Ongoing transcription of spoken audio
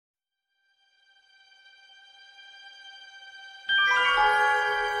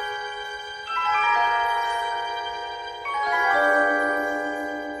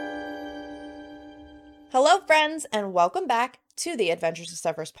friends, and welcome back to the Adventures of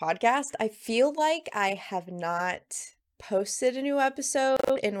Severus podcast. I feel like I have not posted a new episode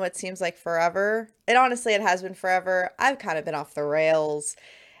in what seems like forever. And honestly, it has been forever. I've kind of been off the rails,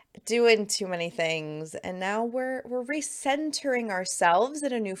 doing too many things, and now we're recentering ourselves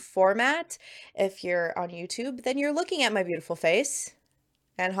in a new format. If you're on YouTube, then you're looking at my beautiful face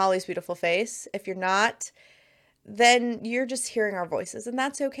and Holly's beautiful face. If you're not, then you're just hearing our voices, and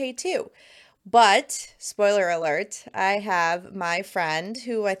that's okay too. But, spoiler alert, I have my friend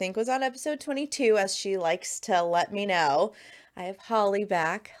who I think was on episode 22, as she likes to let me know. I have Holly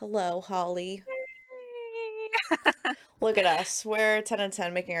back. Hello, Holly. Look at us. We're 10 out of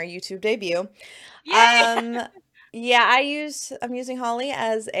 10 making our YouTube debut. Yay! Yeah, I'm using Holly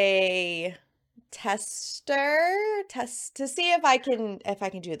as a test to see if I can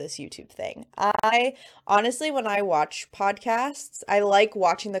do this YouTube thing. I honestly, when I watch podcasts, I like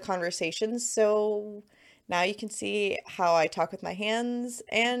watching the conversations, so now you can see how I talk with my hands,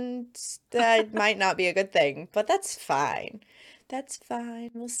 and that might not be a good thing, but that's fine. That's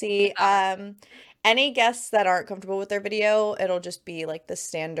fine. We'll see. Any guests that aren't comfortable with their video, it'll just be like the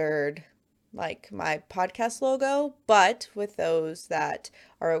standard, like my podcast logo, but with those that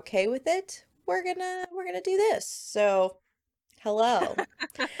are okay with it, we're gonna do this. So, hello.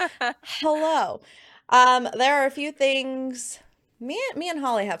 Hello. There are a few things. Me and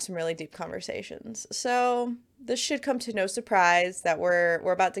Holly have some really deep conversations. So, this should come to no surprise that we're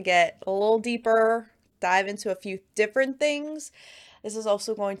about to get a little deeper, dive into a few different things. This is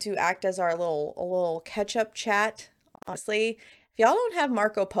also going to act as our little catch-up chat. Honestly, if y'all don't have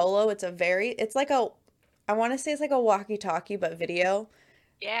Marco Polo, it's like a, I want to say it's like a walkie-talkie but video.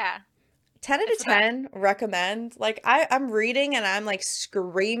 Yeah, 10 out of it's the best. 10 recommend. Like I'm reading and I'm like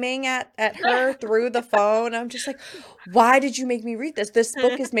screaming at her through the phone. I'm just like, why did you make me read this? This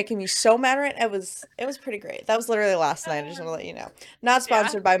book is making me so mad right now. It was pretty great. That was literally last night. I just want to let you know. Not Yeah,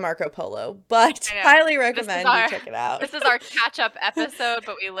 sponsored by Marco Polo, but I know. highly This is recommend you our check it out. this is our catch-up episode,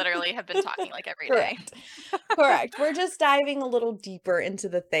 but we literally have been talking like every day. Correct. Correct. We're just diving a little deeper into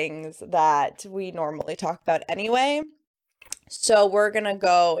the things that we normally talk about anyway. So we're gonna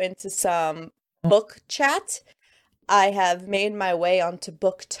go into some book chat. I have made my way onto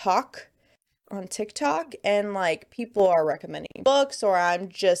Book Talk on TikTok, and like people are recommending books, or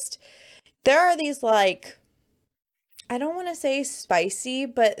there are these like, I don't want to say spicy,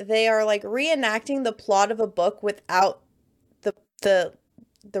 but they are like reenacting the plot of a book without the the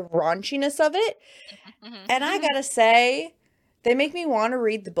the raunchiness of it. And I Mhm. gotta say, they make me want to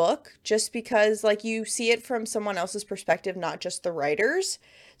read the book just because, like, you see it from someone else's perspective, not just the writers.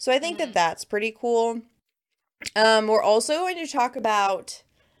 So I think that Mhm. that's pretty cool. We're also going to talk about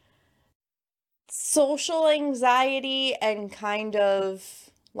social anxiety and kind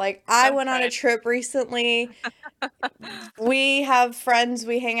of like, I I'm went on a excited. trip recently. We have friends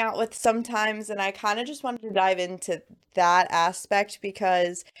we hang out with sometimes, and I kind of just wanted to dive into that aspect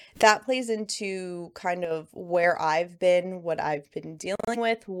because that plays into kind of where I've been, what I've been dealing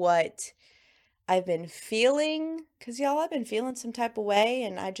with, what I've been feeling. Because y'all, I've been feeling some type of way,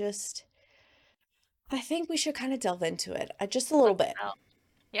 and I think we should kind of delve into it just a little Let's bit. tell.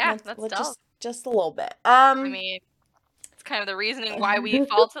 Yeah, let's Let tell. just a little bit. I mean, it's kind of the reasoning why we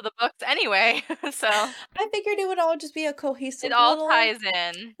fall to the books anyway. So I figured it would all just be a it cohesive all little. ties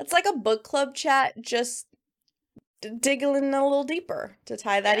in. It's like a book club chat, just digging in a little deeper to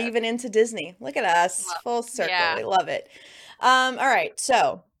tie that Yes. even into Disney. Look at us, Love. full circle. Yeah. We love it. All right,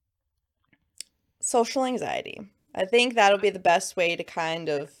 so social anxiety. I think that'll be the best way to kind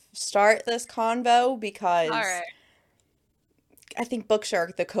of start this convo All because right. I think books are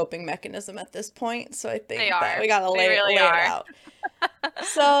the coping mechanism at this point. So I They think that are. we gotta They really lay it are. out.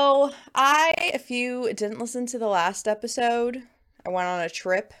 So if you didn't listen to the last episode, I went on a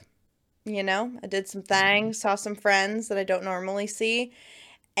trip. I did some things, saw some friends that I don't normally see.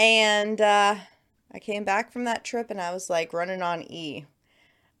 And I came back from that trip and I was like running on E.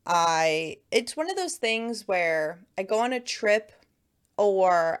 It's one of those things where I go on a trip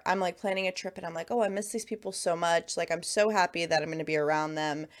or I'm like planning a trip and I'm like, oh, I miss these people so much. Like, I'm so happy that I'm going to be around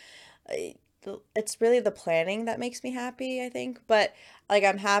them. It's really the planning that makes me happy, I think. But like,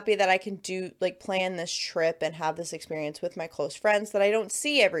 I'm happy that I can plan this trip and have this experience with my close friends that I don't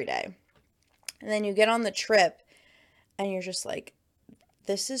see every day. And then you get on the trip and you're just like,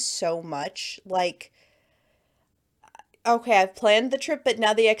 this is so much. Like, okay, I've planned the trip, but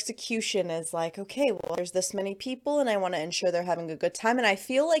now the execution is like, okay, well, there's this many people and I want to ensure they're having a good time. And I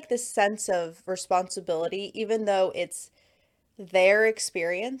feel like this sense of responsibility, even though it's their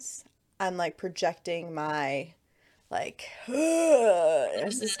experience, I'm like projecting my like,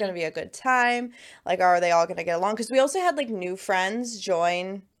 is this gonna be a good time? Like, are they all gonna get along? Because we also had like new friends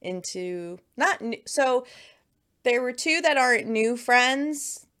join into not new, so there were two that aren't new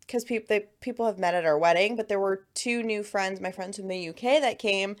friends because people have met at our wedding, but there were two new friends, my friends from the UK that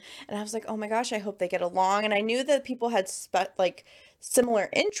came, and I was like, oh my gosh, I hope they get along. And I knew that people had like similar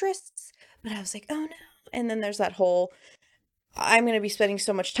interests, but I was like, oh no. And then there's that whole I'm going to be spending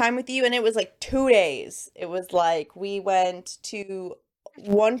so much time with you. And it was like 2 days. It was like we went to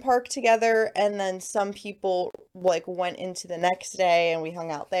one park together, and then some people like went into the next day and we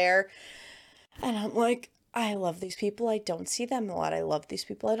hung out there. And I'm like, I love these people. I don't see them a lot. I love these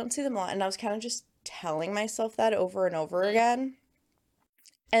people. I don't see them a lot. And I was kind of just telling myself that over and over again.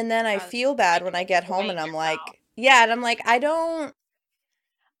 And then I feel bad like when I get home weighing and I'm yourself. like, yeah, and I'm like, I don't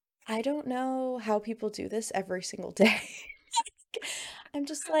know how people do this every single day. I'm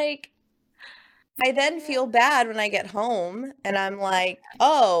just like, I then Yeah. feel bad when I get home and I'm like,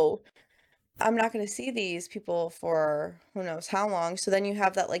 oh, I'm not going to see these people for who knows how long. So then you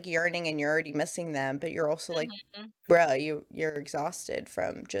have that like yearning and you're already missing them, but you're also like, Mhm. bruh, you're exhausted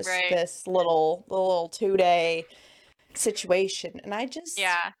from just Right. this little 2 day situation. And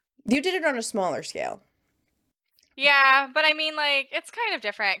Yeah. you did it on a smaller scale. Yeah, but I mean, like, it's kind of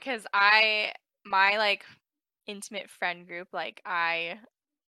different because my like intimate friend group, like, I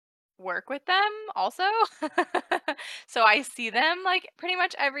work with them also. So I see them like pretty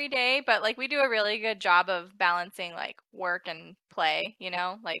much every day, but like we do a really good job of balancing like work and play,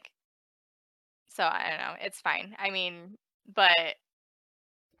 Like, so I don't know, it's fine. I mean, but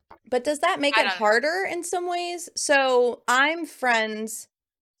But does that make I it don't harder in some ways? So I'm friends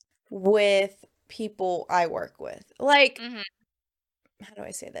with people I work with. Like, mhm. how do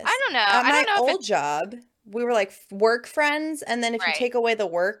I say I this? don't know. At I my don't know if old it's job, we were like work friends, and then if you right. take away the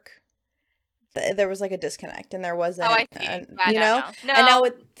work, there was like a disconnect, and there Oh, wasn't, I see. you No, know. no. And now No.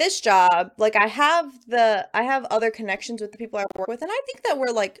 with this job, like I have other connections with the people I work with, and I think that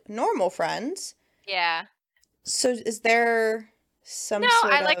we're like normal friends. Yeah. So is there No, some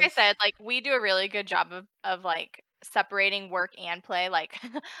sort like I of said, like we do a really good job of like separating work and play. Like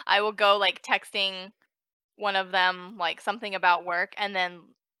I will go like texting one of them like something about work and then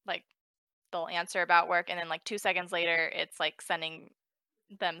like they'll answer about work and then like 2 seconds later it's like sending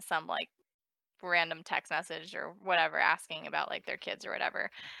them some like random text message or whatever asking about like their kids or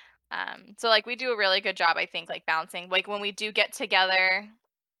whatever. So like we do a really good job I think like balancing. Like when we do get together,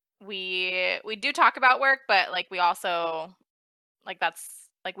 we do talk about work, but like we also like that's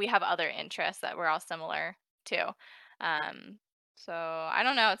like we have other interests that we're all similar to. Um so I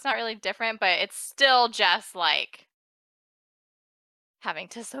don't know, it's not really different, but it's still just like having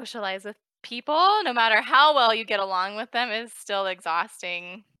to socialize with people, no matter how well you get along with them, is still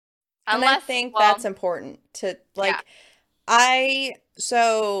exhausting. and I Unless, think well, that's important to yeah. like I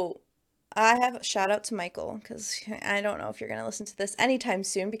so I have shout out to Michael because I don't know if you're gonna listen to this anytime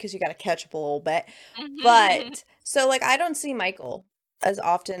soon because you got to catch up a little bit. Mhm. But so like I don't see Michael as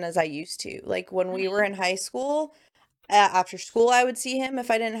often as I used to. Like when we were Mhm. in high school, after school I would see him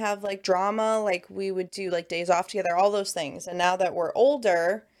if I didn't have like drama. Like we would do like days off together, all those things. And now that we're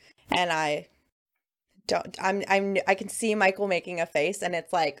older, and I don't, I can see Michael making a face, and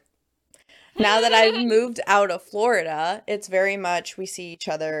it's like now that I've moved out of Florida, it's very much we see each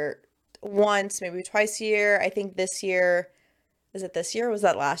other once, maybe twice a year. I think this year, is it this year or was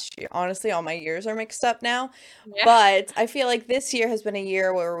that last year? Honestly, all my years are mixed up now. Yeah. But I feel like this year has been a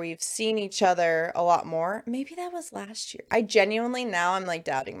year where we've seen each other a lot more. Maybe that was last year. I genuinely now I'm like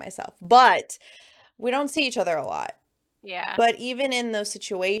doubting myself. But we don't see each other a lot. Yeah. But even in those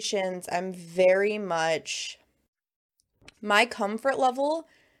situations, I'm very much my comfort level.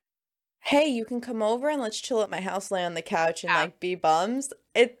 Hey, you can come over and let's chill at my house, lay on the couch and Yeah. like be bums.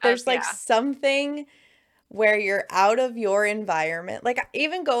 There's like Yeah. something where you're out of your environment. Like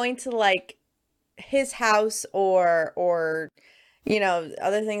even going to like his house or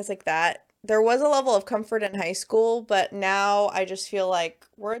other things like that. There was a level of comfort in high school, but now I just feel like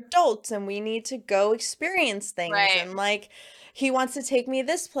we're adults and we need to go experience things, Right. and like he wants to take me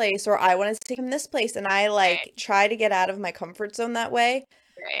this place or I want to take him this place, and I Right. like try to get out of my comfort zone that way.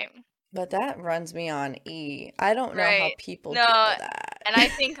 Right. But that runs me on E. I don't know how Right. people No, do that. and I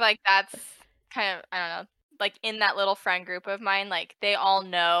think like that's kind of I don't know, like in that little friend group of mine, like they all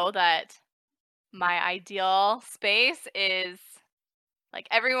know that my ideal space is like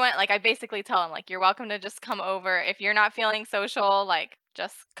everyone like I basically tell them like you're welcome to just come over if you're not feeling social, like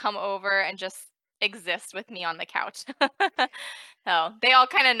just come over and just exist with me on the couch. So they all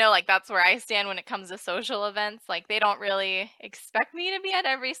kind of know like that's where I stand when it comes to social events. Like they don't really expect me to be at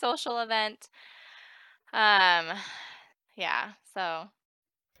every social event. Um, yeah. So I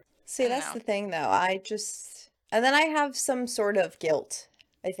See, don't that's know. the thing though. And then I have some sort of guilt,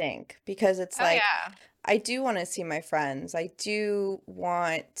 I think, because it's Oh like yeah. I do want to see my friends. I do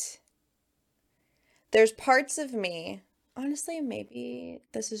want, there's parts of me, honestly, maybe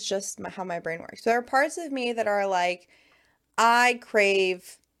this is just how my brain works. There are parts of me that are like, I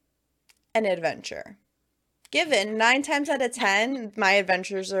crave an adventure. Given 9 times out of 10, my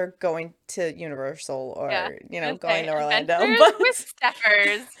adventures are going to Universal Yeah. or, I was gonna going say to Orlando. adventures with But,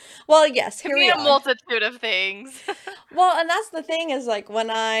 Steppers well, yes, could here be we a are. multitude of things. Well, and that's the thing is like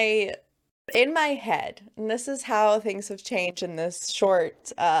in my head, and this is how things have changed in this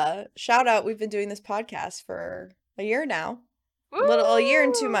short shout out. We've been doing this podcast for a year now, a year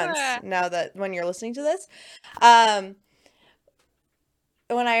and 2 months Woo! now that when you're listening to this. Um,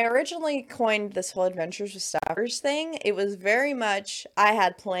 when I originally coined this whole Adventures with Stoppers thing, it was very much I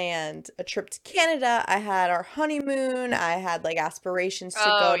had planned a trip to Canada. I had our honeymoon. I had like aspirations to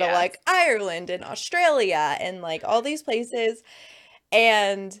Oh go to yes. like Ireland and Australia and like all these places.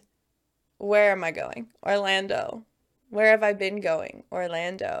 And where am I going? Orlando. Where have I been going?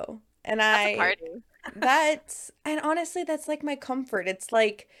 Orlando. And That's a party. and honestly, that's like my comfort. It's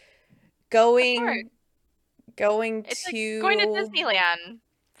like Of course. going, going It's like going to to, Disneyland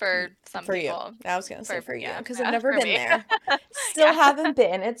for some for you. people. I was gonna say For for you, yeah, because I've yeah, never for been me. there. Still Yeah. haven't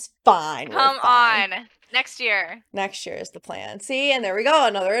been. It's fine. We're Come fine. on. Next year. Next year is the plan. See, and there we go,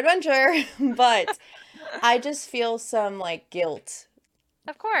 another adventure. But I just feel some like guilt,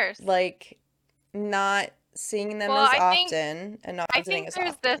 Of course. like not seeing them Well, as I think often and not I visiting think as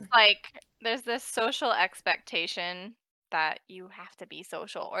there's this often. like there's this social expectation that you have to be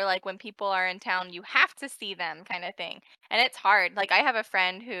social, or like when people are in town you have to see them kind of thing. And it's hard. Like I have a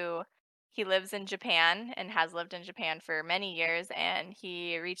friend who he lives in Japan and has lived in Japan for many years, and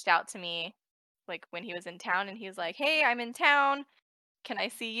he reached out to me like when he was in town, and he was like, "Hey, I'm in town. Can I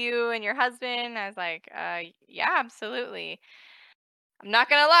see you and your husband?" I was like, yeah, absolutely." I'm not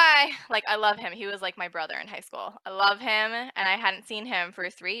gonna lie, like I love him. He was like my brother in high school. I love him, and I hadn't seen him for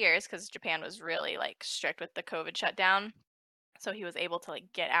 3 years because Japan was really like strict with the COVID shutdown. So he was able to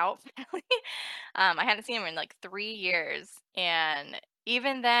like get out finally. I hadn't seen him in like 3 years, and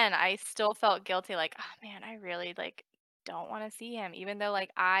even then, I still felt guilty. Like, oh man, I really like don't want to see him, even though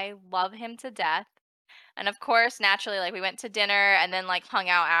like I love him to death. And of course, naturally, like we went to dinner and then like hung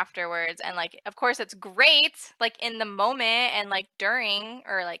out afterwards. And like, of course, it's great, like in the moment and like during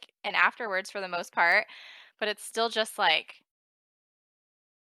or like and afterwards for the most part. But it's still just like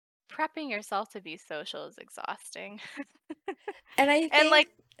prepping yourself to be social is exhausting. And I And think like,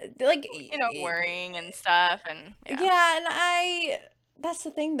 like worrying and stuff. And yeah. yeah, and that's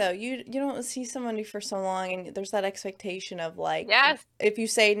the thing though. You don't see somebody for so long and there's that expectation of like Yes. if you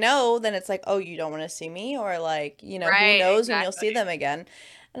say no, then it's like, "Oh, you don't want to see me?" or like, who Right. knows when you'll Exactly. see them again.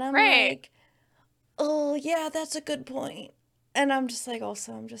 And I'm Right. like, "Oh, yeah, that's a good point." And I'm just like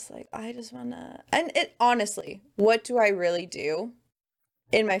also I'm just like I just want to and it honestly, what do I really do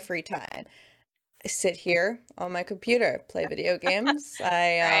in my free time? I sit here on my computer, play video games.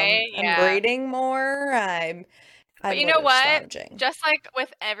 Right. I'm Yeah. reading more. But I'm you know literally just what? lounging. Just like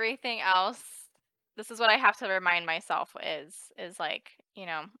with everything else, this is what I have to remind myself is like,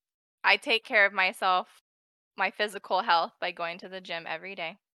 I take care of myself, my physical health by going to the gym every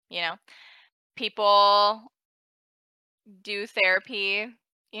day. You know, people do therapy,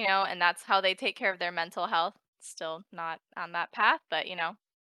 and that's how they take care of their mental health. Still not on that path, but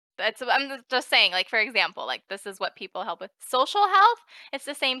I'm just saying, like, for example, like, this is what people help with. Social health, it's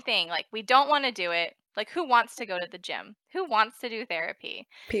the same thing. Like, we don't want to do it. Like, who wants to go to the gym? Who wants to do therapy?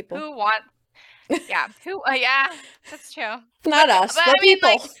 People. Who want, yeah, yeah, that's true. Not But us, I but mean,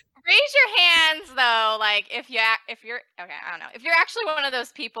 like, people. raise your hands though. Like, if you're okay, I don't know. If you're actually one of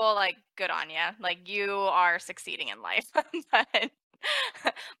those people, like, good on you. Like, you are succeeding in life. But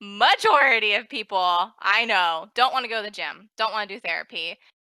majority of people I know don't want to go to the gym, don't want to do therapy,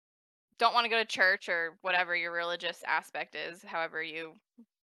 don't want to go to church or whatever your religious aspect is, however you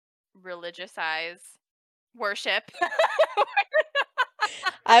religiousize worship.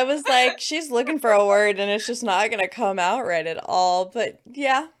 I was like, she's looking for a word and it's just not gonna come out right at all. But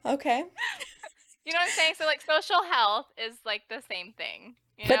yeah, okay. You know what I'm saying? So like social health is like the same thing,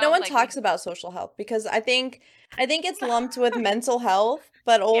 But no one Like we talks about social health because I think it's lumped with mental health,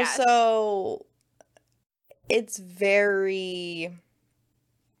 but yes, also it's very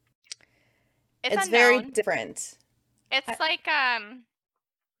it's it's very unknown. different. I, It's like I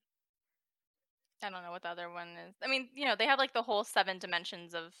don't know what the other one is. I mean, they have like the whole 7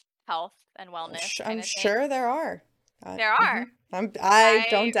 dimensions of health and wellness kind I'm of thing. sure there are. There are. I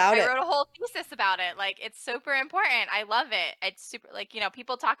don't doubt I it. wrote a whole thesis about it. Like, it's super important. I love it. It's super, like,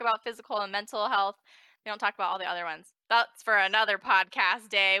 people talk about physical and mental health. They don't talk about all the other ones. That's for another podcast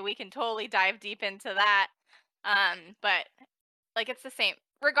day. We can totally dive deep into that. But like, it's the same.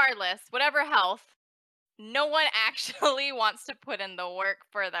 Regardless, whatever health, no one actually wants to put in the work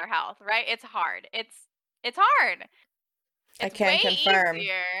for their health, right? It's hard. It's hard. I It's can way confirm.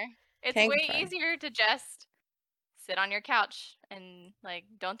 easier. It's Can way confirm. easier to just sit on your couch and like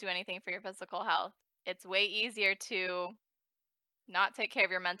don't do anything for your physical health. It's way easier to not take care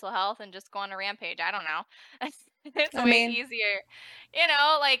of your mental health and just go on a rampage. I don't know. It's I way mean, easier.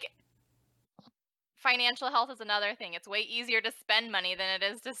 Like financial health is another thing. It's way easier to spend money than it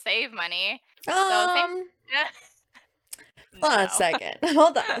is to save money. So same. hold on a No. second.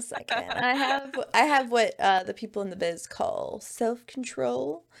 Hold on a second. I have what the people in the biz call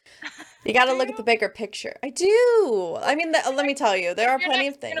self-control. You got to look at the bigger picture. I do. I mean, let me tell you, there are Your plenty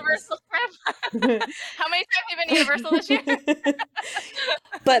next of things. Universal trip. How many times have you been Universal this year?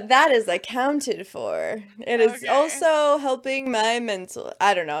 But that is accounted for. It is Okay. also helping my mental.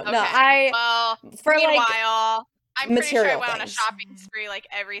 I don't know. Okay. No, well, for like meanwhile, I'm pretty sure I material went on a things. shopping spree like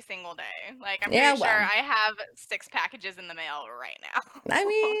every single day. Like, I'm Yeah, pretty sure well. I have 6 packages in the mail right now. I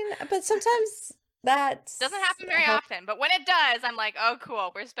mean, but sometimes that Doesn't happen very often, but when it does, I'm like, oh,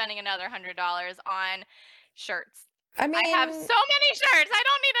 cool. We're spending another $100 on shirts. I mean, I have so many shirts. I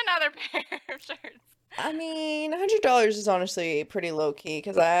don't need another pair of shirts. I mean, $100 is honestly pretty low key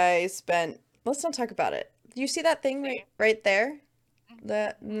because I spent. Let's not talk about it. Do you see that thing right there?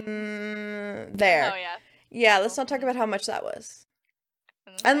 That there. Oh yeah. Yeah, let's not talk about how much that was.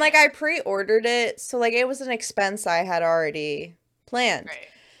 And like I pre-ordered it, so like it was an expense I had already planned. Right.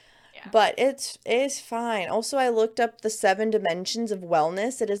 Yeah. But it is fine. Also, I looked up the 7 dimensions of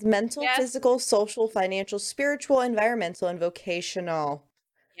wellness. It is mental, physical, social, financial, spiritual, environmental, and vocational.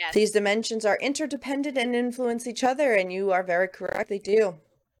 Yes. These dimensions are interdependent and influence each other, and you are very correct. They do.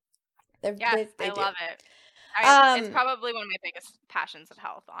 They love it. It's probably one of my biggest passions of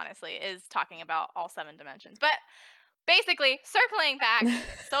health, honestly, is talking about all 7 dimensions. But basically, circling back,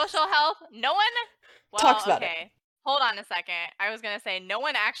 social health, no one talks about it. Hold on a second. I was going to say no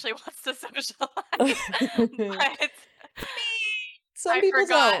one actually wants to socialize. But some people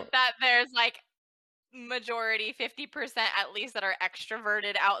don't. That there's like majority 50% at least that are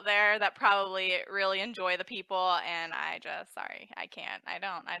extroverted out there that probably really enjoy the people, and I can't. I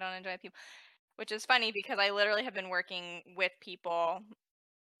don't enjoy people. Which is funny because I literally have been working with people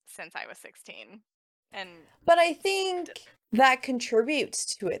since I was 16. But I think that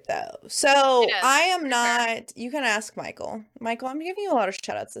contributes to it though. So I am not, you can ask Michael. Michael, I'm giving you a lot of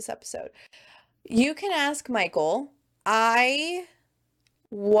shout outs this episode. You can ask Michael. I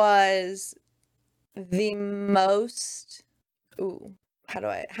was the most, how do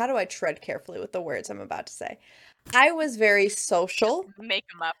I tread carefully with the words I'm about to say? I was very social. Make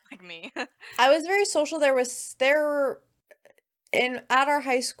them up like me. I was very social. At our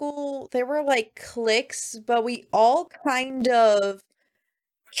high school, there were like cliques, but we all kind of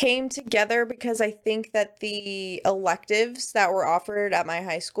came together because I think that the electives that were offered at my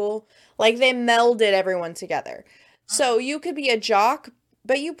high school, like they melded everyone together. So you could be a jock,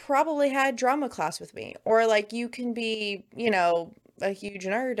 but you probably had drama class with me, or like you can be, a huge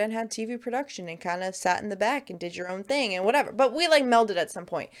nerd and had TV production and kind of sat in the back and did your own thing and whatever. But we like melded at some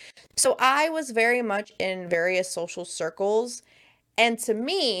point. So I was very much in various social circles. And to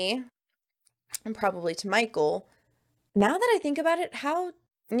me, and probably to Michael, now that I think about it, how,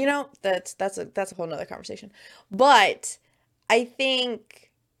 that's a whole nother conversation. But I think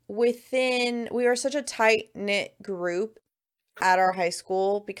we were such a tight-knit group at our high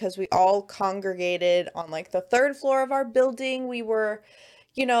school because we all congregated on like the 3rd floor of our building. We were,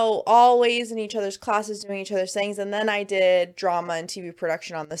 always in each other's classes doing each other's things. And then I did drama and TV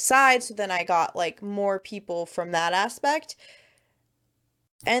production on the side. So then I got like more people from that aspect.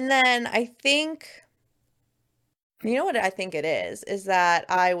 And then I think, what I think it is that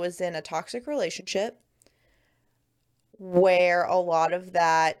I was in a toxic relationship where a lot of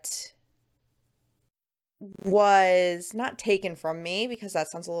that was not taken from me, because that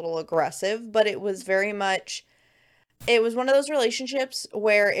sounds a little aggressive, but it was very much, it was one of those relationships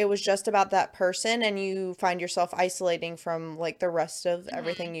where it was just about that person and you find yourself isolating from like the rest of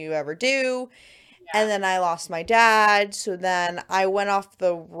everything you ever do. Yeah. And then I lost my dad, so then I went off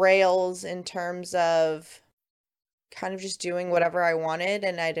the rails in terms of kind of just doing whatever I wanted,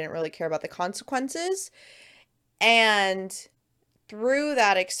 and I didn't really care about the consequences. And through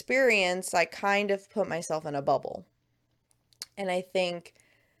that experience, I kind of put myself in a bubble. And I think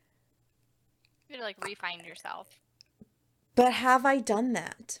you had to like refine yourself. But have I done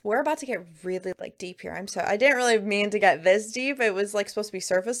that? We're about to get really like deep here. I didn't really mean to get this deep. It was like supposed to be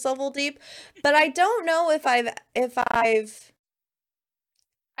surface level deep, but I don't know if I've I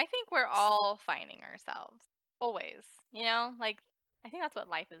think we're all finding ourselves. Always. You know? Like I think that's what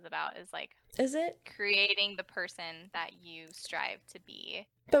life is about, is like is it? creating the person that you strive to be.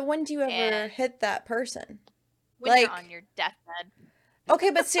 But when do you ever And hit that person? when you're on Like, your deathbed. okay,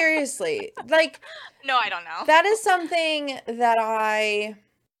 but seriously, like No, I don't know. that is something that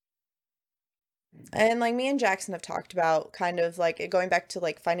and like me and Jackson have talked about kind of like going back to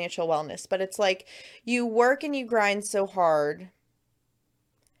like financial wellness, but it's like you work and you grind so hard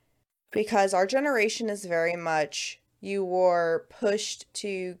because our generation is very much you were pushed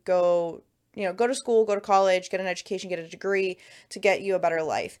to go, go to school, go to college, get an education, get a degree to get you a better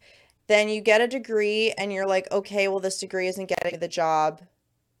life. Then you get a degree and you're like, okay, well, this degree isn't getting the job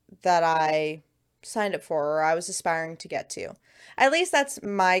that I signed up for or I was aspiring to get to. At least that's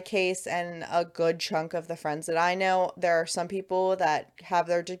my case and a good chunk of the friends that I know. There are some people that have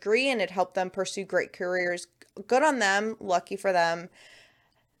their degree and it helped them pursue great careers. Good on them, lucky for them,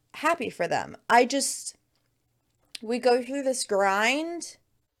 happy for them. We go through this grind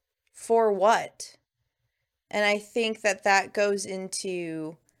for what? And I think that that goes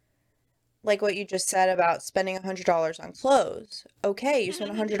into like what you just said about spending $100 on clothes. Okay, you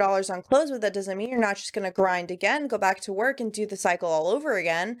spend $100 on clothes, but that doesn't mean you're not just going to grind again, go back to work and do the cycle all over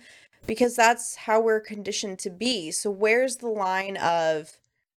again because that's how we're conditioned to be. So where's the line of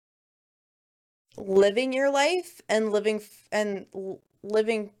living your life and living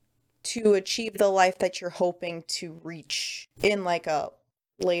to achieve the life that you're hoping to reach in like a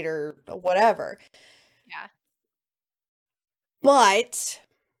later whatever. Yeah. But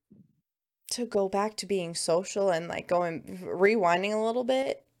to go back to being social and like rewinding a little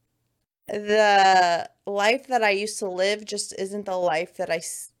bit, the life that I used to live just isn't the life that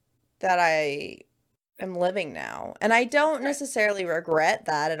I am living now. And I don't Right. necessarily regret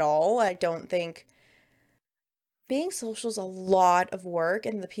that at all. I don't think being social is a lot of work,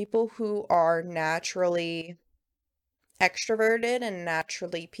 and the people who are naturally extroverted and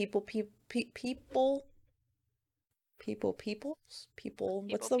naturally people, what's People, the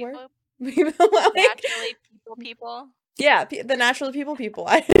word? people, People like naturally, people. yeah, the naturally people.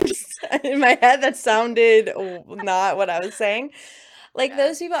 I just in my head that sounded not what I was saying. Like Yeah.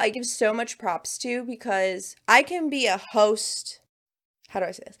 those people I give so much props to because I can be a host. How do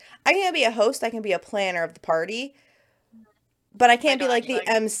I say this? I can be a host, I can be a planner of the party, but I I can't be don't like actually the like.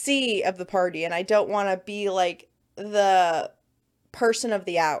 MC of the party and I don't want to be like the person of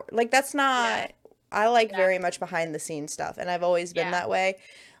the hour. Like that's Yeah. not I like Yeah. very much behind the scenes stuff and I've always been Yeah. that way.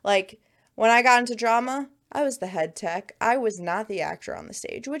 Like when I got into drama, I was the head tech. I was not the actor on the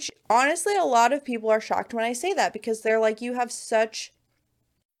stage, which honestly a lot of people are shocked when I say that because they're like you have such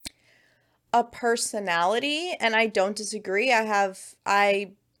a personality and I don't disagree. I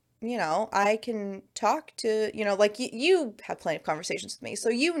can talk to, like you have plenty of conversations with me. So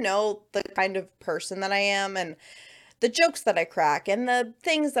you know the kind of person that I am and the jokes that I crack and the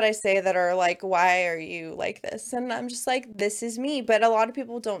things that I say that are like, why are you like this? And I'm just like, this is me. But a lot of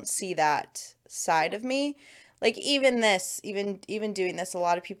people don't see that side of me. Like even doing this, a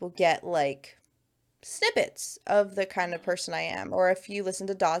lot of people get like snippets of the kind of Mhm. person I am. Or if you listen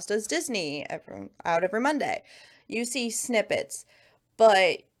to Dawes Does Disney every Monday, you see snippets.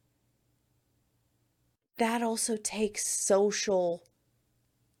 But that also takes social,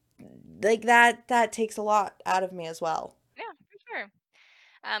 like that takes a lot out of me as well. Yeah, for sure.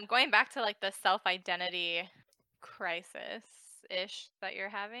 Going back to like the self-identity crisis-ish that you're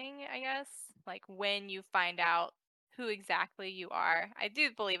having, I guess, like when you find out who exactly you are. I do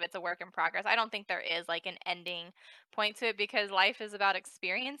believe it's a work in progress. I don't think there is like an ending point to it because life is about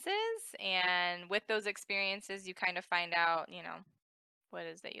experiences, and with those experiences, you kind of find out, what it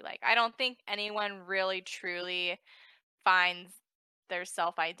is that you like. I don't think anyone really truly finds their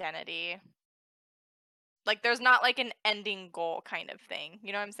self-identity. Like there's not like an ending goal kind of thing.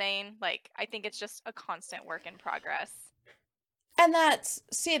 You know what I'm saying? Like I think it's just a constant work in progress. And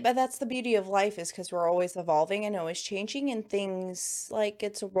but that's the beauty of life is because we're always evolving and always changing, and things like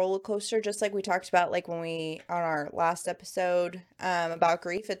it's a roller coaster, just like we talked about, like when we on our last episode about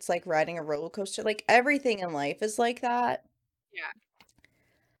grief. It's like riding a roller coaster. Like everything in life is like that. Yeah.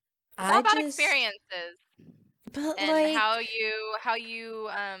 It's all I about just, experiences but and like, how you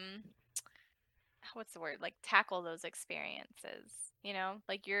what's the word? Like tackle those experiences,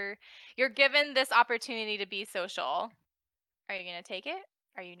 Like you're given this opportunity to be social. Are you going to take it?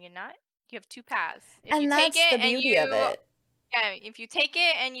 Are you going to not? You have two paths. If you and take that's it the and beauty of you it. yeah, if you take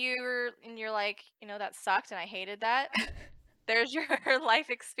it and you're like, that sucked and I hated that, there's your life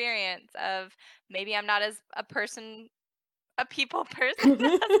experience of maybe I'm not as a people person as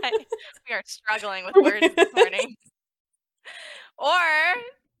we are struggling with words this morning. Or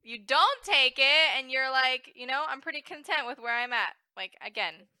you don't take it and you're like, I'm pretty content with where I'm at. Like,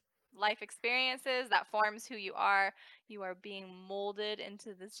 again, life experiences that forms who you are. You are being molded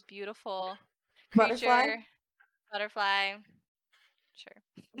into this beautiful Butterfly? creature, butterfly.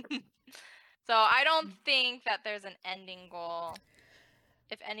 Sure. So I don't think that there's an ending goal.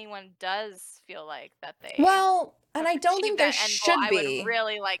 If anyone does feel like that they Well, and have I don't achieved think there that end goal, should I would be.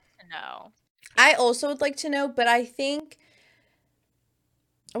 really like to know. I Yeah. also would like to know, but I think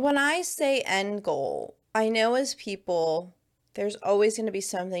when I say end goal, I know as people, there's always going to be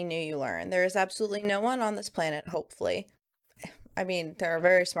something new you learn. There is absolutely no one on this planet, hopefully. I mean, there are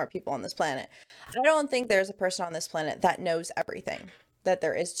very smart people on this planet. I don't think there's a person on this planet that knows everything that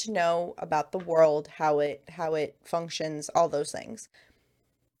there is to know about the world, how it functions, all those things.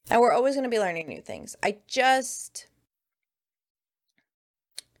 And we're always going to be learning new things.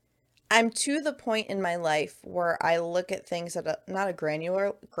 I'm to the point in my life where I look at things at not a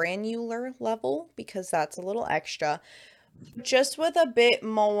granular level, because that's a little extra, just with a bit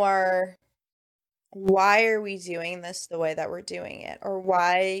more, why are we doing this the way that we're doing it? Or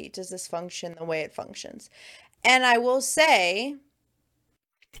why does this function the way it functions? And I will say,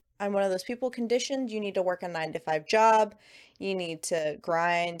 I'm one of those people conditioned. You need to work a 9 to 5 job. You need to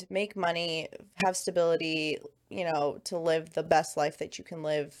grind, make money, have stability, to live the best life that you can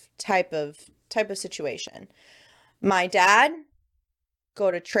live type of situation. My dad,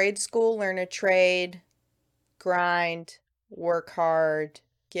 go to trade school, learn a trade, grind, work hard,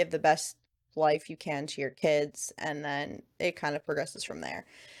 give the best life you can to your kids, and then it kind of progresses from there.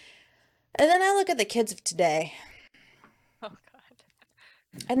 And then I look at the kids of today. Oh God.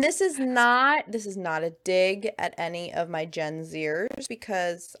 And this is not a dig at any of my Gen Zers,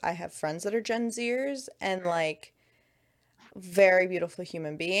 because I have friends that are Gen Zers and like very beautiful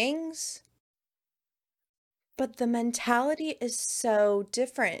human beings. But the mentality is so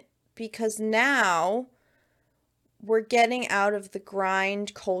different, because now we're getting out of the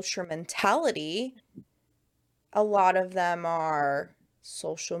grind culture mentality. A lot of them are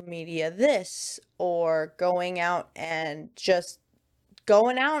social media this, or going out and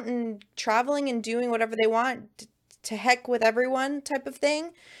traveling and doing whatever they want, to heck with everyone type of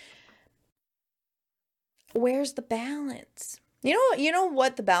thing. Where's the balance? You know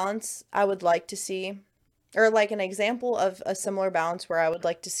what the balance I would like to see, or like an example of a similar balance where I would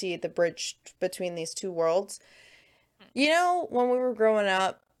like to see the bridge between these two worlds. When we were growing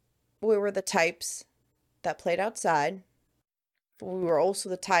up, we were the types that played outside. But we were also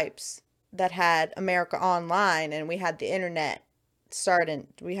the types that had America Online, and we had the internet starting.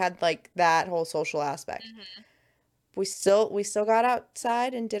 We had like that whole social aspect. Mm-hmm. We still got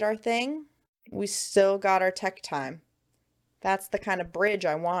outside and did our thing. We still got our tech time. That's the kind of bridge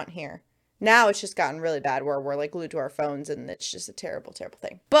I want here. Now it's just gotten really bad where we're like glued to our phones, and it's just a terrible, terrible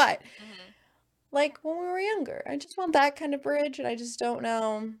thing. But like when we were younger, I just want that kind of bridge, and I just don't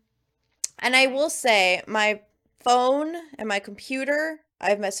know. And I will say, my phone and my computer,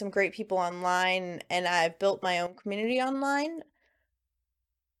 I've met some great people online, and I've built my own community online.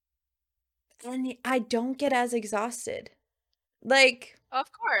 And I don't get as exhausted. Like,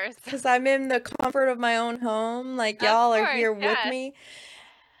 Of course. because I'm in the comfort of my own home. Like, Of y'all are course, here with yes. me.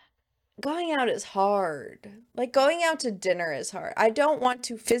 Going out is hard. Like, going out to dinner is hard. I don't want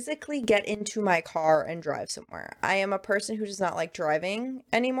to physically get into my car and drive somewhere. I am a person who does not like driving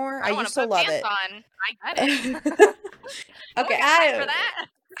anymore. I I want used to to put love pants it. on. I get it. Okay, We got time for that.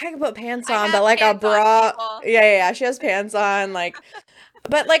 I can put pants I on, have but like a pants on, bra. people. Yeah, she has pants on, like,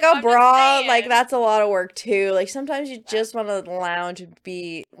 but like a I'm just bra, like saying. that's a lot of work too. Like sometimes you just want to lounge and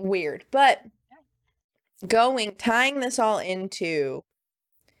be weird. But tying this all into,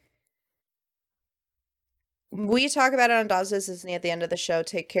 we talk about it on Dawes Disney at the end of the show.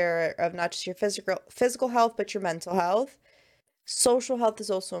 Take care of not just your physical health, but your mental health. Social health is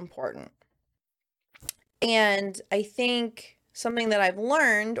also important. And I think something that I've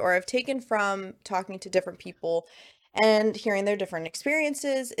learned, or I've taken from talking to different people and hearing their different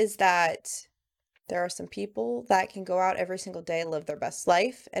experiences, is that there are some people that can go out every single day, live their best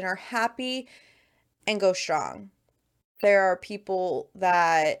life, and are happy and go strong. There are people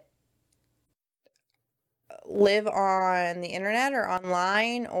that live on the internet or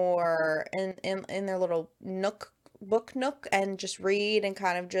online or in their little book nook, and just read and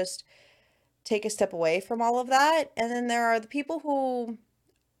kind of just take a step away from all of that. And then there are the people who,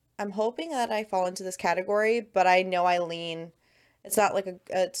 I'm hoping that I fall into this category, but I know I lean. It's not like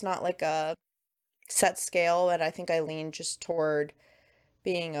a set scale, and I think I lean just toward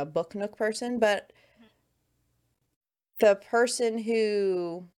being a book nook person, but Mhm. the person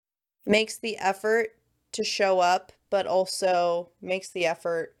who makes the effort to show up, but also makes the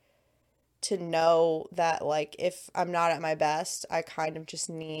effort to know that, like, if I'm not at my best, I kind of just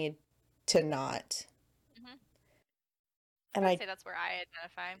need to not. Mhm. And I would say that's where I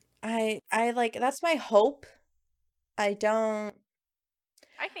identify. I like, that's my hope. I don't,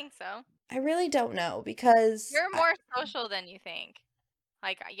 I think so. I really don't know because You're more social than you think.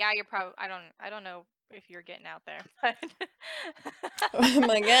 Like, yeah, you're probably. I don't know if you're getting out there, but. am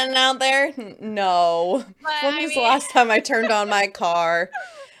I getting out there? No. But When I was the mean, last time I turned on my car?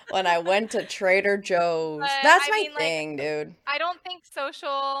 When I went to Trader but Joe's. That's I my mean, like, thing, dude. I don't think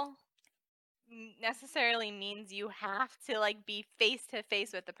social necessarily means you have to like be face to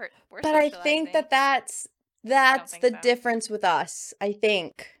face with the person we're But I think socializing. that that's I don't that's think the so. difference with us, I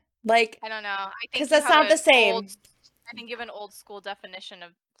think. Like, I don't know. I because think you that's have not the an old. same. I think you have an old school definition of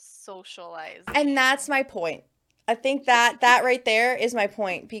And that's socializing. my point. I think that right there is my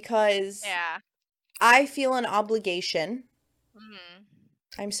point because Yeah. I feel an obligation. Hmm.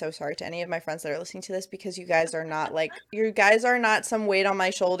 I'm so sorry to any of my friends that are listening to this because you guys are not some weight on my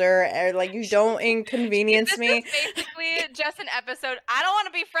shoulder or like you don't inconvenience This is me. basically just an episode. I don't want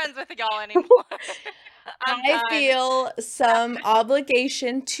to be friends with y'all anymore. I'm I done. feel some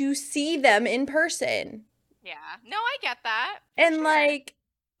obligation to see them in person. Yeah. No, I get that for And sure. like,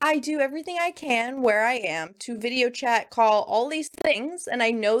 I do everything I can where I am to video chat, call, all these things, and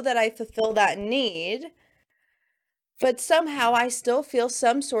I know that I fulfill that need, but somehow I still feel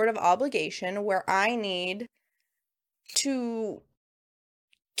some sort of obligation where I need to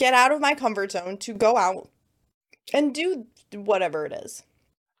get out of my comfort zone to go out and do whatever it is.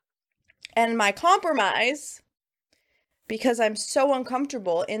 And my compromise, because I'm so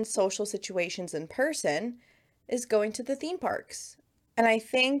uncomfortable in social situations in person, is going to the theme parks. And I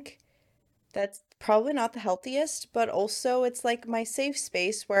think that's probably not the healthiest, but also it's like my safe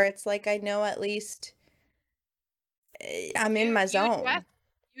space where it's like I know at least I'm in You my you just zone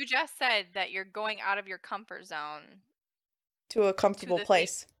you just said that you're going out of your comfort zone to a to comfortable the theme.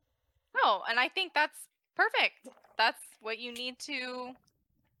 place. No, and I think that's perfect. That's what you need to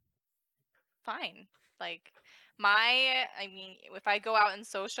find. Like I mean, if I go out and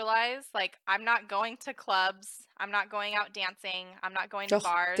socialize, like I'm not going to clubs, I'm not going out dancing, I'm not going to Oh,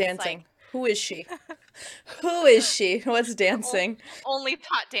 bars, like dancing. Who is she? Who is she? What's o- dancing? only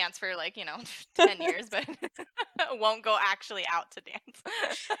taught dance for like, 10 years, but won't go actually out to dance.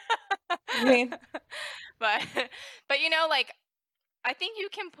 I mean, but like I think you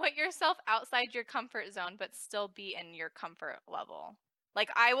can put yourself outside your comfort zone but still be in your comfort level. Like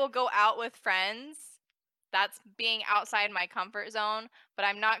I will go out with friends. That's being outside my comfort zone, but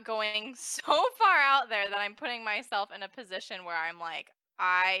I'm not going so far out there that I'm putting myself in a position where I'm like,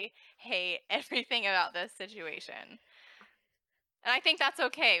 I hate everything about this situation. And I think that's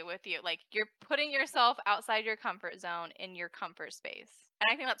okay with you. Like you're putting yourself outside your comfort zone in your comfort space. And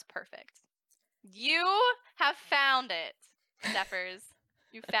I think that's perfect. You have found it, Steppers.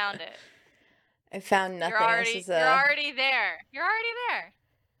 You found it. I found nothing. This is You're a already there. You're already there.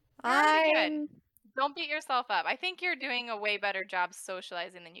 You're already good. I'm Don't beat yourself up. I think you're doing a way better job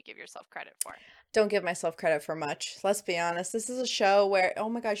socializing than you give yourself credit for. don't give myself credit for much. Let's be honest. This is a show where, oh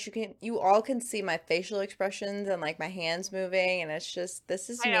my gosh, you all can see my facial expressions and like my hands moving, and it's just, this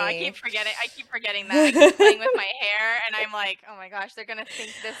is I know, me. I keep forgetting that. I keep playing with my hair and I'm like, "Oh my gosh, they're going to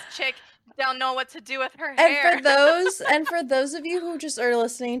think this chick don't know what to do with her And hair." for those of you who just are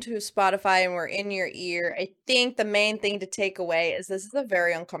listening to Spotify and we're in your ear, I think the main thing to take away is this is a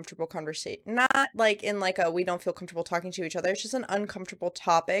very uncomfortable conversation. Not like in like a we don't feel comfortable talking to each other. It's just an uncomfortable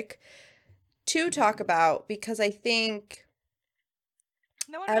topic to talk about because I think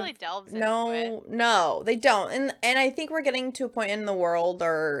No one I've really delves into it. no, they don't. And I think we're getting to a point in the world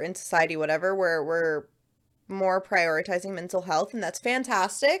or in society, whatever, where we're more prioritizing mental health, and that's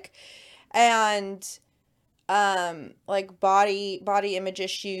fantastic. And like body image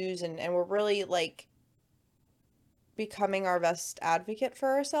issues, and we're really like becoming our best advocate for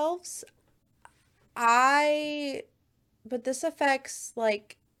ourselves. I but this affects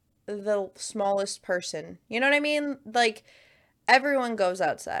like the smallest person. You know what I mean? Like everyone goes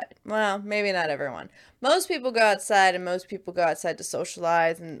outside. Well, maybe not everyone. Most people go outside and most people go outside to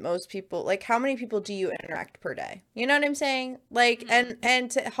socialize, and most people, like, how many people do you interact per day? You know what I'm saying? Like, Mhm.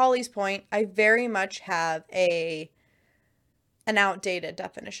 and to Holly's point, I very much have an outdated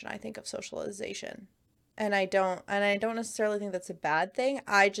definition, I think, of socialization. And I don't necessarily think that's a bad thing.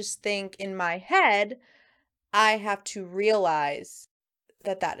 I just think in my head I have to realize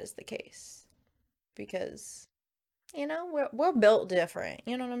that that is the case. because, we're built different.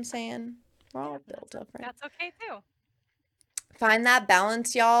 You know what I'm saying? We're all built different. That's okay too. Find that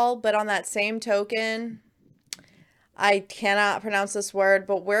balance, y'all. But on that same token, I cannot pronounce this word,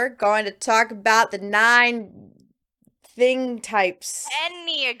 but we're going to talk about the 9 thing types.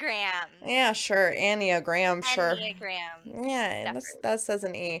 Enneagram. Yeah, sure. Enneagram, sure. Enneagram. Yeah, that says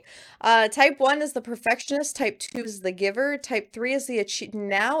an E. Type 1 is the perfectionist. Type 2 is the giver. Type 3 is the achiever.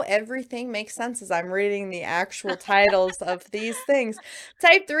 Now everything makes sense as I'm reading the actual titles of these things.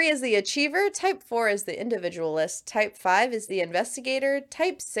 Type 3 is the achiever. Type 4 is the individualist. Type 5 is the investigator.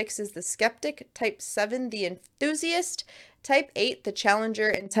 Type 6 is the skeptic. Type 7, the enthusiast. Type 8, the challenger.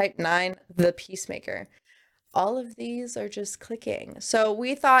 And type 9, the peacemaker. All of these are just clicking. So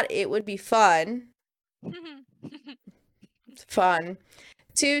we thought it would be fun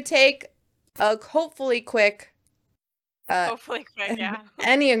to take a hopefully quick yeah.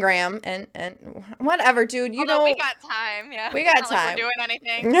 Enneagram and whatever, dude. Although we got time, yeah. We got not time. Like we're doing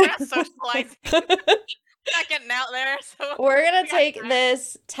anything. We're not socializing. Not getting out there. So we're gonna take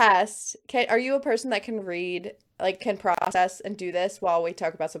this test. Are you a person that can read, like can process and do this while we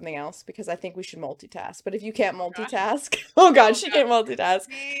talk about something else? Because I think we should multitask. But if you can't multitask, she can't multitask.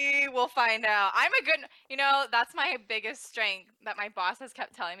 We will find out. I'm a good, that's my biggest strength that my boss has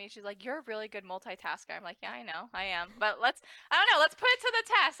kept telling me. She's like, you're a really good multitasker. I'm like, yeah, I know, I am. But let's put it to the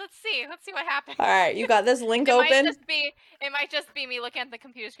test. Let's see what happens. All right, you got this link open? It might just be me looking at the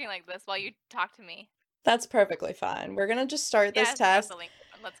computer screen like this while you talk to me. That's perfectly fine. We're going to just start this test.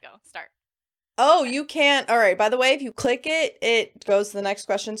 Let's go. Start. Oh, you can't. All right. By the way, if you click it, it goes to the next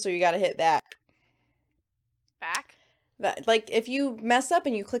question. So you got to hit that. Back? Like if you mess up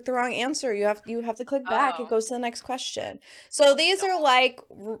and you click the wrong answer, you have to click back. It goes to the next question. So these are like,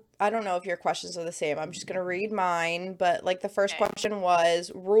 I don't know if your questions are the same. I'm just going to read mine. But like the first question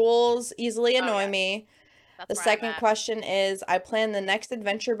was, rules easily annoy me. The second question is, I plan the next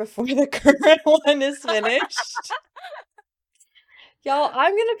adventure before the current one is finished. Y'all,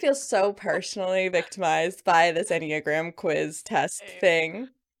 I'm going to feel so personally victimized by this Enneagram quiz test thing.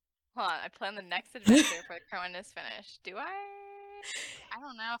 Hold on, I plan the next adventure before the current one is finished. Do I? I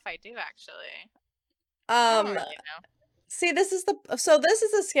don't know if I do, actually. I don't really know. See, this is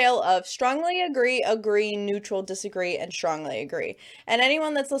a scale of strongly agree, neutral, disagree, and strongly agree. And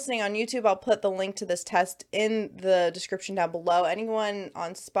anyone that's listening on YouTube, I'll put the link to this test in the description down below. Anyone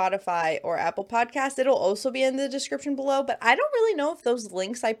on Spotify or Apple Podcast, it'll also be in the description below. But I don't really know if those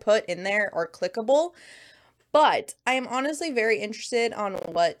links I put in there are clickable. But I am honestly very interested on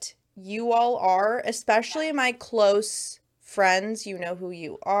what you all are, especially my close friends. You know who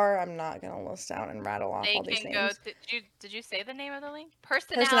you are. I'm not going to list out and rattle off all these names. Did you say the name of the link?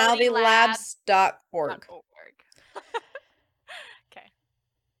 Personalitylabs.org. Okay.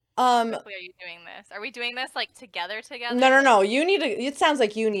 Are you doing this? Are we doing this like together? No. You need to. It sounds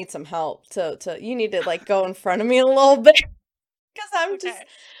like you need some help. You need to like go in front of me a little bit because I'm just.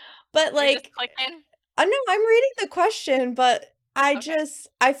 But like, just clicking? I know I'm reading the question, but I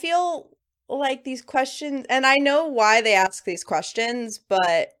feel like these questions, and I know why they ask these questions,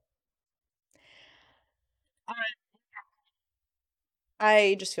 but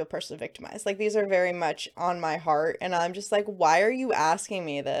I just feel personally victimized. Like these are very much on my heart, and I'm just like, why are you asking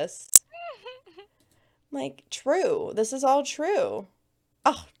me this? Like, true. This is all true.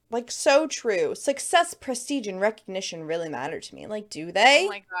 Oh, like so true. Success, prestige, and recognition really matter to me. Like, do they? Oh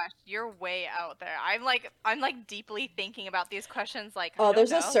my gosh, you're way out there. I'm like deeply thinking about these questions. Like,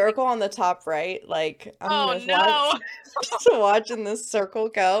 there's a circle on the top right. Like, I'm just watching this circle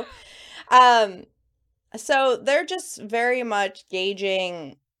go. So they're just very much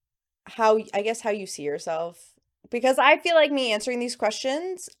gauging how you see yourself, because I feel like me answering these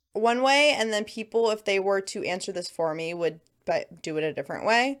questions one way, and then people, if they were to answer this for me, would do it a different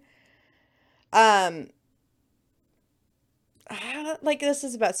way. Like this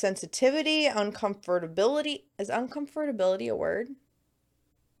is about sensitivity, uncomfortability. Is uncomfortability a word?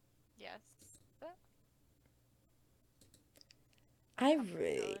 Yes.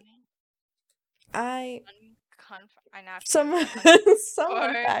 Someone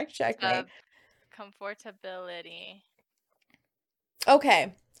fact check me. Comfortability.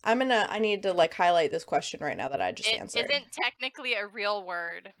 Okay. I need to like highlight this question right now that I just answered. It isn't technically a real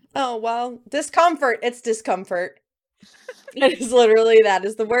word. Oh, well, discomfort. It's discomfort. It is literally, that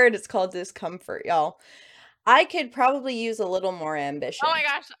is the word. It's called discomfort, y'all. I could probably use a little more ambition. Oh my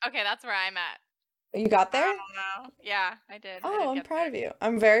gosh. Okay, that's where I'm at. You got there? I don't know. Yeah, I did. Oh, I'm proud of you.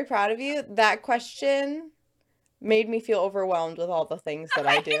 I'm very proud of you. That question made me feel overwhelmed with all the things that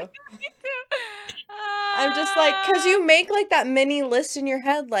I do. Me too. I'm just like, because you make like that mini list in your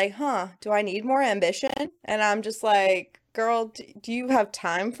head, like, huh, do I need more ambition? And I'm just like, girl, do you have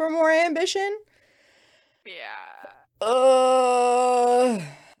time for more ambition? Yeah. Uh,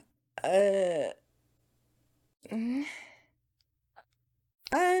 uh, mm,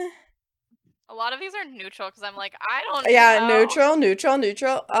 uh, A lot of these are neutral because I'm like, I don't yeah, know.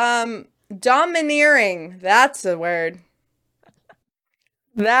 neutral. Domineering. That's a word.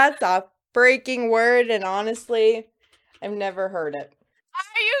 That's a freaking word, and honestly, I've never heard it.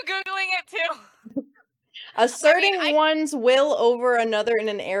 Are you Googling it too? Asserting one's will over another in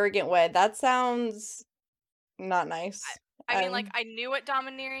an arrogant way. That sounds not nice. I mean, like, I knew what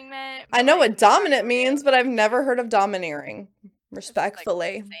domineering meant, I but, know like, what not dominant really. means, but I've never heard of domineering. It's, like,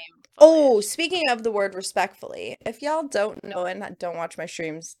 Respectfully. same Oh, foliage. speaking of the word respectfully, if y'all don't know and don't watch my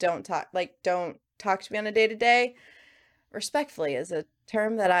streams, don't talk to me on a day-to-day. Respectfully is a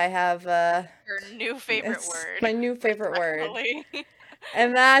term that I have Your new favorite it's word. my new favorite word. Respectfully.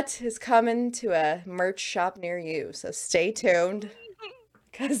 And that is coming to a merch shop near you. So stay tuned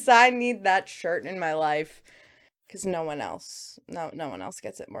because I need that shirt in my life because no one else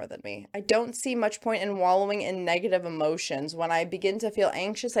gets it more than me. I don't see much point in wallowing in negative emotions. When I begin to feel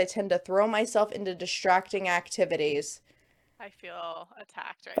anxious, I tend to throw myself into distracting activities. I feel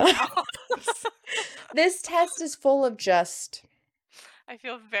attacked right now. This test is full of just. I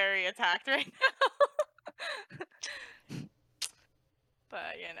feel very attacked right now.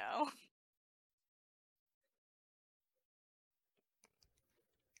 But, you know.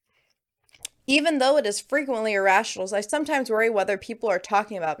 Even though it is frequently irrational, I sometimes worry whether people are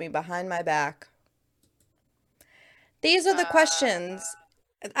talking about me behind my back. These are the questions.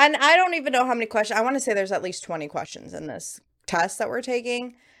 And I don't even know how many questions. I want to say there's at least 20 questions in this test that we're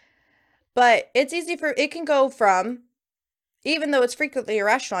taking. But it's easy it can go from, even though it's frequently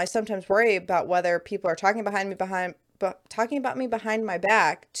irrational, I sometimes worry about whether people are talking about me behind my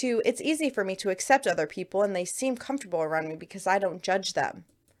back, to it's easy for me to accept other people and they seem comfortable around me because I don't judge them.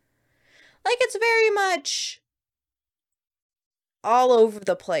 Like, it's very much all over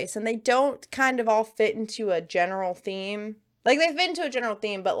the place, and they don't kind of all fit into a general theme. Like, they fit into a general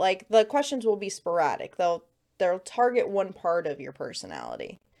theme, but like the questions will be sporadic. They'll target one part of your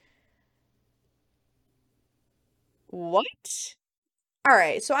personality. What? All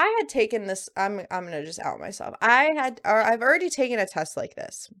right, so I had taken this. I'm gonna just out myself. I've already taken a test like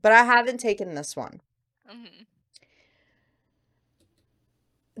this, but I haven't taken this one. Mm-hmm.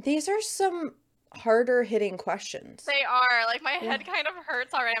 These are some harder hitting questions. They are. Like, my head kind of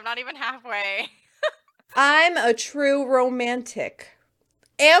hurts already. I'm not even halfway. I'm a true romantic.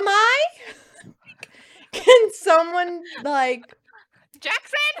 Am I? Can someone, like...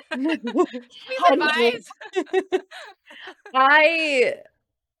 Jackson? Please advise.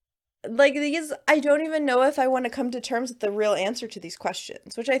 I don't even know if I want to come to terms with the real answer to these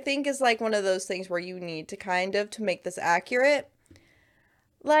questions, which I think is like one of those things where you need to kind of, to make this accurate.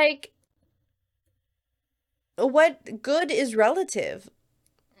 Like, what good is relative?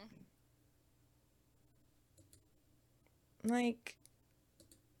 Like,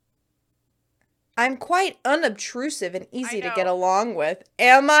 I'm quite unobtrusive and easy to get along with.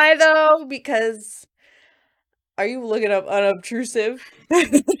 Am I, though? Because, are you looking up unobtrusive? I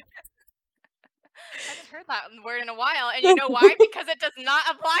haven't heard that word in a while, and you know why? Because it does not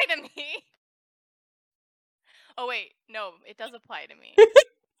apply to me. Oh, wait. No, it does apply to me.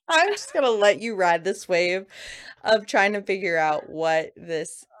 I'm just gonna let you ride this wave of trying to figure out what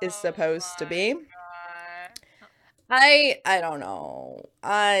this is supposed to be. God. I don't know.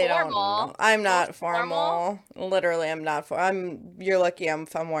 I don't know. I'm not formal. Literally, I'm not you're lucky I'm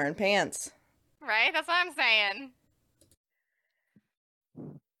wearing pants. Right? That's what I'm saying.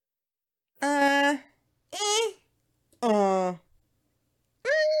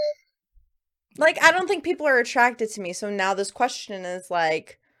 Like, I don't think people are attracted to me, so now this question is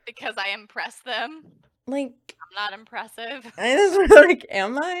like... Because I impress them? Like... I'm not impressive. I just, like,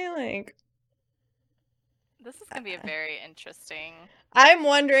 am I? Like... This is gonna be a very interesting... I'm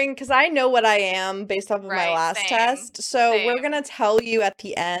wondering, because I know what I am based off of my last test, so we're gonna tell you at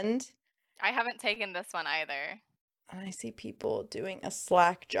the end. I haven't taken this one either. I see people doing a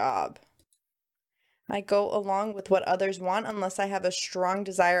slack job. I go along with what others want unless I have a strong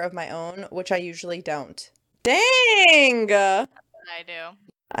desire of my own, which I usually don't. Dang! That's what I do.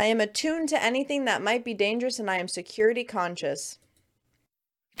 I am attuned to anything that might be dangerous, and I am security conscious.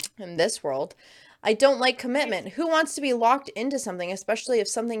 In this world, I don't like commitment. Who wants to be locked into something, especially if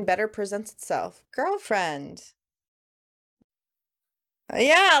something better presents itself? Girlfriend.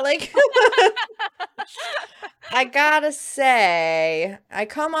 Yeah, like I gotta say, I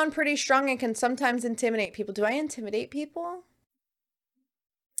come on pretty strong and can sometimes intimidate people. Do I intimidate people?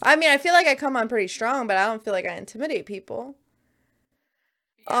 I mean, I feel like I come on pretty strong, but I don't feel like I intimidate people.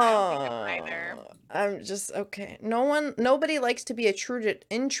 Yeah, I don't think I'm either. I'm just okay. Nobody likes to be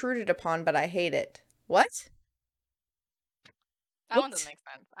intruded upon, but I hate it. What? That one doesn't What? make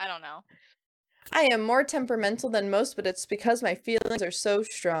sense. I don't know. I am more temperamental than most, but it's because my feelings are so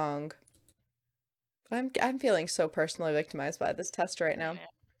strong. I'm feeling so personally victimized by this test right now. Yeah.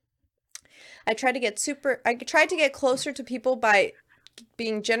 I tried to get closer to people by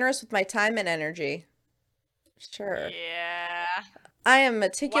being generous with my time and energy. Sure. Yeah. I am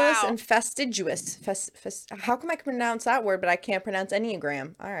meticulous Wow. and fastidious. How come I can pronounce that word, but I can't pronounce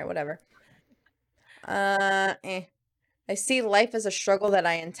Enneagram? All right, whatever. Eh. I see life as a struggle that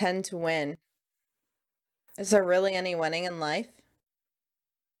I intend to win. Is there really any winning in life?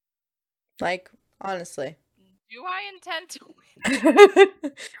 Like, honestly. Do I intend to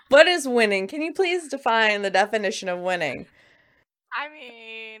win? What is winning? Can you please define the definition of winning? I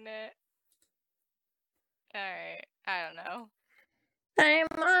mean, alright. I don't know. I'm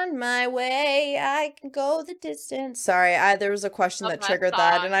on my way. I can go the distance. Sorry, there was a question Love that that triggered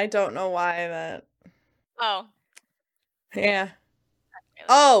that, and song. I don't know why that. Oh, Yeah. really?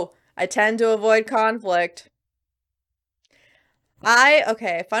 Oh, I tend to avoid conflict.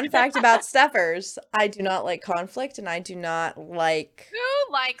 Okay, fun fact about Steffers. I do not like conflict, and I do not like.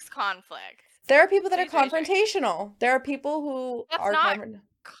 Who likes conflict? There are people that are Please raise your hand. confrontational. There are people who That's are not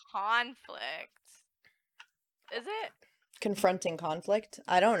conflict. Is it? confronting conflict.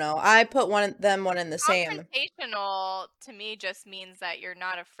 I don't know. I put one in the same. Confrontational to me just means that you're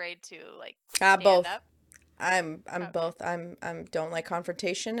not afraid to like Both. stand up. I'm Okay. both. I'm don't like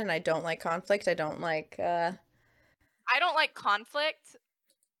confrontation and I don't like conflict. I don't like I don't like conflict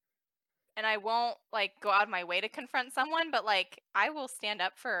and I won't like go out of my way to confront someone, but like I will stand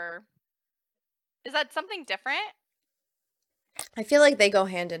up for. Is that something different? I feel like they go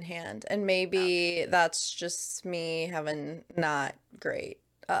hand in hand, and maybe Okay. that's just me having not great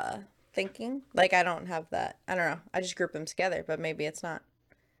thinking. Like I don't have that. I don't know. I just group them together, but maybe it's not.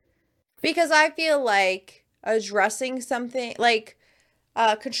 Because I feel like addressing something like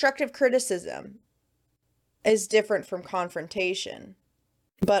constructive criticism is different from confrontation.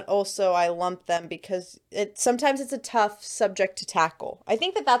 But also I lump them because sometimes it's a tough subject to tackle. I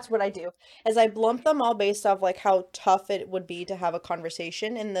think that that's what I do, is I lump them all based off like how tough it would be to have a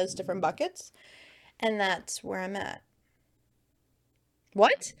conversation in those different buckets, and that's where I'm at.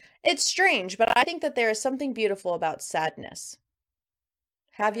 What? It's strange, but I think that there is something beautiful about sadness.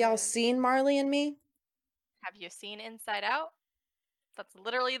 Have y'all seen Marley and Me? Have you seen Inside Out? That's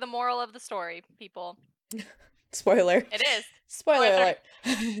literally the moral of the story, people. Spoiler. It is. Spoiler alert.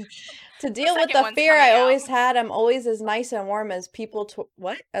 To deal with second the one's fear I coming out. always had, I'm always as nice and warm as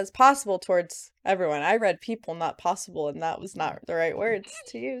as possible towards everyone. I read people, not possible, and that was not the right words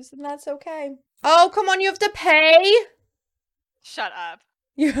to use, and that's okay. Oh, come on, you have to pay. Shut up.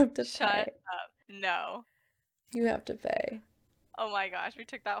 You have to Shut pay. up. No. You have to pay. Oh my gosh, we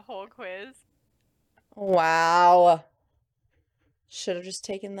took that whole quiz. Wow. Should have just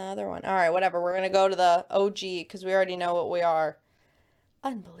taken the other one. All right, whatever. We're gonna go to the OG because we already know what we are.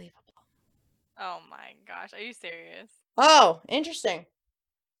 Unbelievable. Oh my gosh, are you serious? Oh, interesting.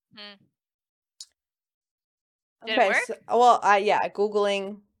 Hmm. Okay, Did it work? well, yeah,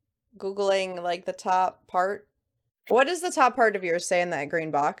 Googling like the top part. What does the top part of yours say in that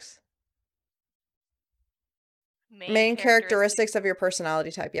green box? Main characteristics of your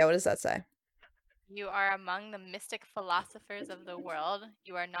personality type. Yeah, what does that say? You are among the mystic philosophers of the world.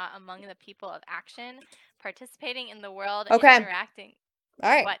 You are not among the people of action, participating in the world Okay. and interacting. All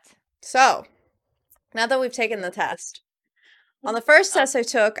right. What? So, now that we've taken the test, on the first test I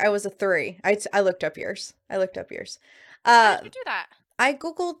took, I was a 3. I looked up yours. How did you do that? I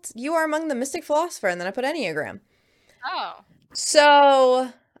Googled, you are among the mystic philosopher, and then I put Enneagram. Oh.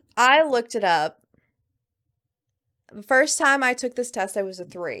 So, I looked it up. The first time I took this test, I was a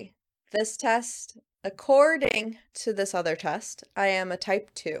 3. This test, according to this other test, I am a type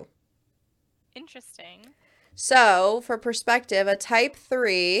 2. Interesting. So, for perspective, a type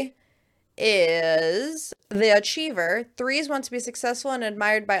 3 is the achiever. 3s want to be successful and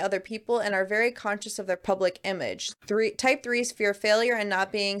admired by other people and are very conscious of their public image. Type 3s fear failure and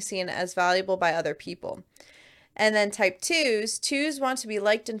not being seen as valuable by other people. And then type 2s want to be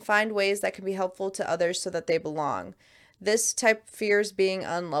liked and find ways that can be helpful to others so that they belong. This type fears being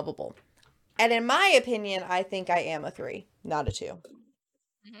unlovable. And in my opinion, I think I am a 3, not a 2.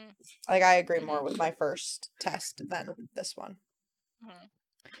 Mm-hmm. Like, I agree more with my first test than this one. Mhm.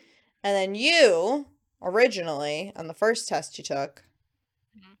 And then you, originally, on the first test you took,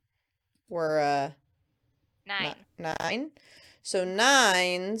 Mhm. were 9. 9. So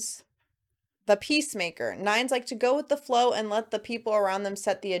nines, the peacemaker. Nines like to go with the flow and let the people around them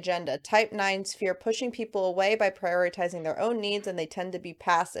set the agenda. Type nines fear pushing people away by prioritizing their own needs, and they tend to be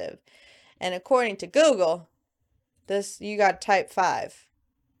passive. And according to Google, you got type 5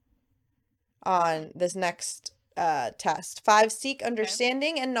 on this next test. 5 seek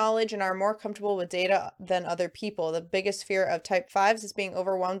understanding and knowledge and are more comfortable with data than other people. The biggest fear of type 5s is being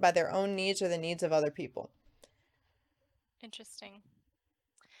overwhelmed by their own needs or the needs of other people. Interesting.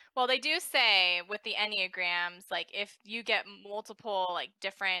 Well, they do say with the Enneagrams, like if you get multiple like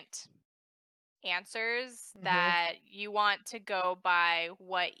different answers, that you want to go by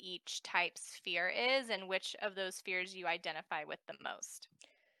what each type's fear is and which of those fears you identify with the most.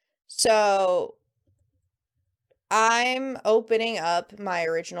 So I'm opening up my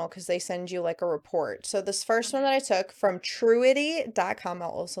original because they send you like a report. So this first one that I took from Truity.com, I'll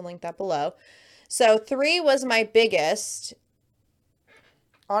also link that below. So 3 was my biggest.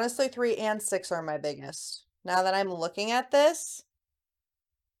 Honestly, 3 and 6 are my biggest. Now that I'm looking at this,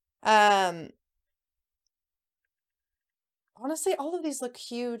 honestly, all of these look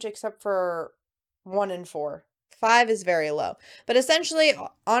huge except for 1 and 4. 5 is very low. But essentially,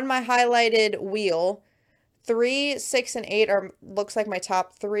 on my highlighted wheel, 3, 6, and 8 looks like my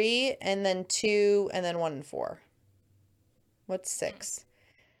top 3, and then 2, and then 1 and 4. What's 6?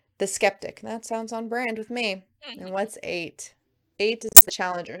 The skeptic. That sounds on brand with me. And what's 8? 8 is the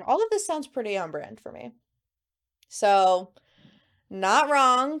challenger. All of this sounds pretty on brand for me. So, not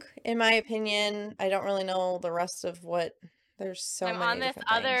wrong, in my opinion. I don't really know the rest of what. There's so I'm many on this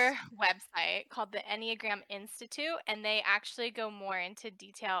different other things. website called the Enneagram Institute, and they actually go more into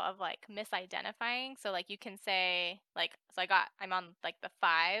detail of like misidentifying. So like you can say like, so I'm on like the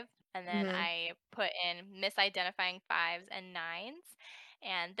 5, and then Mm-hmm. I put in misidentifying 5s and 9s,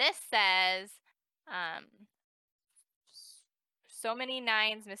 and this says um so many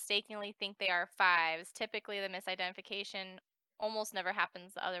 9s mistakenly think they are 5s. Typically the misidentification almost never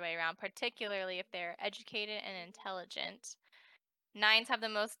happens the other way around, particularly if they're educated and intelligent. 9s have the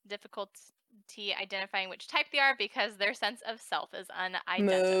most difficulty identifying which type they are because their sense of self is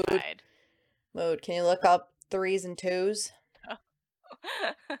unidentified. Mode. Can you look up 3s and 2s?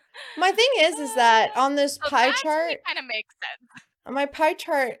 My thing is that on this So pie that to me chart, kind of makes sense. on my pie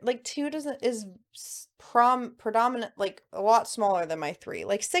chart, like 2 doesn't is predominant, like a lot smaller than my 3.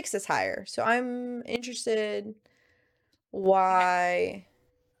 Like 6 is higher. So I'm interested Okay. why.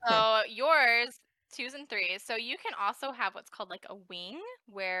 So yours, 2s and 3s. So you can also have what's called like a wing,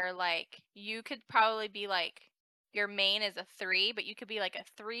 where like you could probably be like your main is a 3, but you could be like a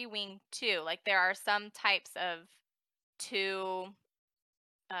 3 wing 2. Like there are some types of 2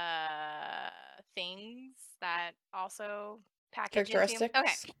 things that also package into. Okay.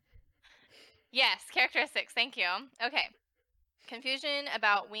 Characteristics. Yes, characteristics. Thank you. Okay. Confusion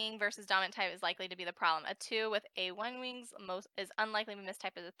about wing versus dominant type is likely to be the problem. A 2 with a 1 wings is unlikely to be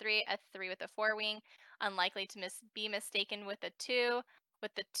mistyped as a 3. A 3 with a 4 wing, unlikely to be mistaken with a 2.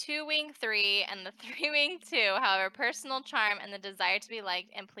 With the 2 wing 3 and the 3 wing 2, however, personal charm and the desire to be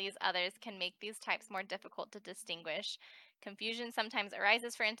liked and please others can make these types more difficult to distinguish. Confusion sometimes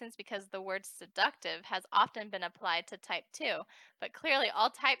arises, for instance, because the word seductive has often been applied to type 2. But clearly,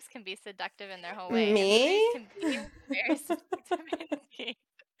 all types can be seductive in their whole way, and 3s Me? can be very seductive indeed.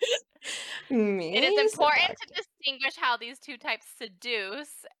 It is Me? important to Seductive. distinguish how these 2 types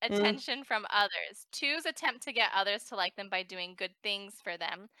seduce attention from others. 2s attempt to get others to like them by doing good things for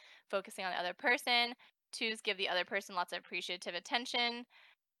them, focusing on the other person. 2s give the other person lots of appreciative attention.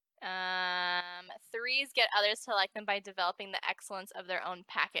 3s get others to like them by developing the excellence of their own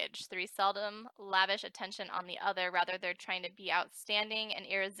package. 3s seldom lavish attention on the other. Rather, they're trying to be outstanding and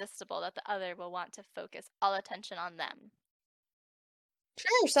irresistible that the other will want to focus all attention on them.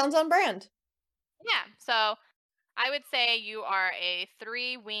 Sure, sounds on brand. Yeah, so I would say you are a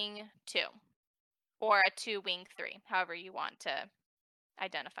 3 wing 2 or a 2 wing 3, however you want to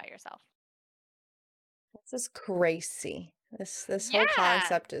identify yourself. This is crazy. This whole Yeah.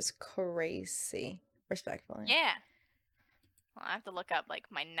 concept is crazy. Respectfully. Yeah. Well, I have to look up like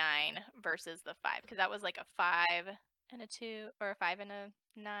my 9 versus the 5 because that was like a 5 and a 2 or a 5 and a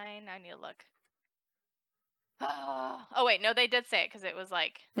 9. I need to look. Oh wait, no, they did say it because it was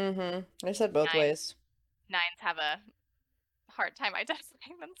like Mm-hmm. I said both 9 ways. 9s have a hard time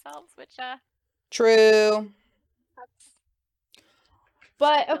identifying themselves, which True. that's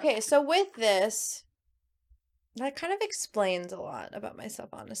But ridiculous. okay, so with this, that kind of explains a lot about myself,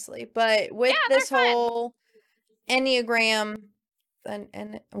 honestly. But with Yeah, this they're fun. whole Enneagram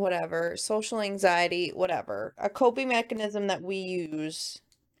and whatever, social anxiety, whatever. A coping mechanism that we use,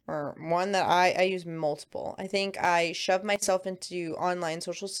 or one that I use multiple. I think I shove myself into online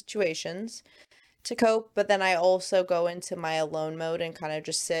social situations to cope, but then I also go into my alone mode and kind of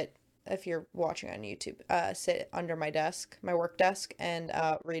just sit, if you're watching on YouTube, sit under my desk, my work desk, and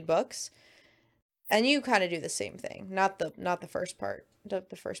read books. And you kind of do the same thing. Not the first part. The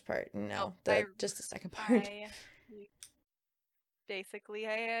first part, Nope. no. The just the second part. I basically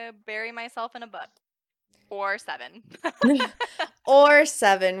I bury myself in a book. Or 7. Or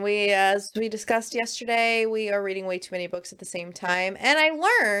 7. As we discussed yesterday, we are reading way too many books at the same time. And I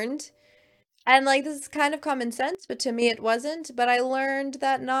learned, and like this is kind of common sense, but to me it wasn't, but I learned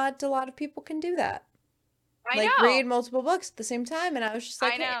that not a lot of people can do that. I Like know. read multiple books at the same time, and I was just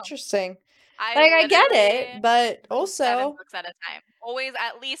like, I hey, know. interesting. I Like I get literally it, but read 7 also books at a time. Always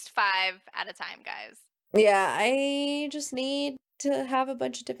at least 5 at a time, guys. yeah, I just need to have a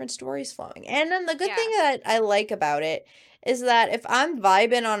bunch of different stories flowing. And then the good Yeah. thing that I like about it is that if I'm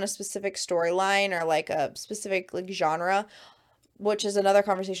vibing on a specific storyline or like a specific like genre, which is another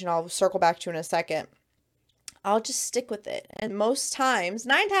conversation I'll circle back to in a second, I'll just stick with it. And most times,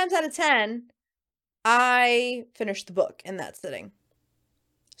 9 times out of 10, I finish the book in that sitting.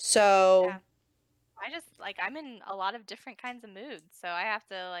 So, Yeah. I just like I'm in a lot of different kinds of moods, so I have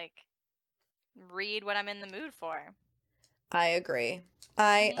to like read what I'm in the mood for. I agree.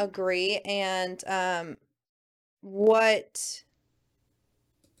 I Mhm. agree. And what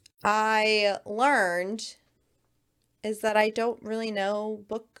I learned is that I don't really know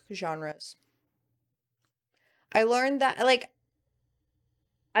book genres. I learned that, like,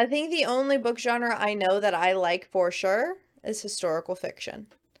 I think the only book genre I know that I like for sure is historical fiction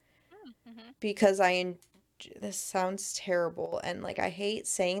Mhm. because this sounds terrible and like I hate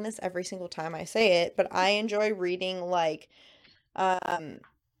saying this every single time I say it, but I enjoy reading like um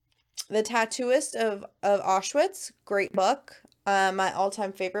The Tattooist of Auschwitz, great book. My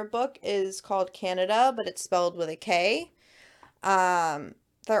all-time favorite book is called Canada, but it's spelled with a K.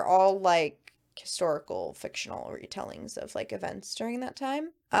 They're all like historical fictional retellings of like events during that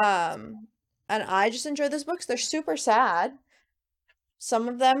time. And I just enjoy those books. They're super sad. Some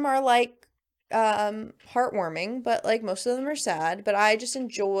of them are like heartwarming, but like most of them are sad, but I just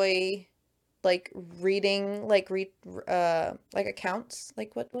enjoy like reading like accounts.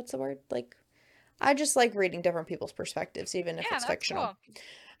 Like what's the word? Like I just like reading different people's perspectives even if Yeah, it's that's fictional.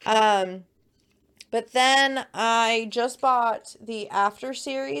 cool. Um But then I just bought the After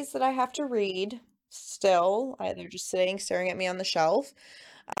series that I have to read still. They're just sitting, staring at me on the shelf.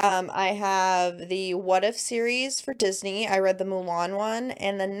 I have the What If series for Disney. I read the Mulan one,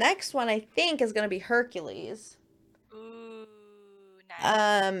 and the next one I think is going to be Hercules. Ooh,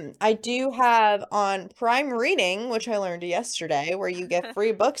 nice. I do have on Prime Reading, which I learned yesterday, where you get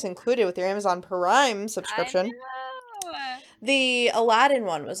free books included with your Amazon Prime I subscription. know. The Aladdin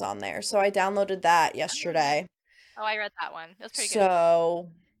one was on there, so I downloaded that Oh, nice. yesterday. Oh, I read that one. It was pretty good. So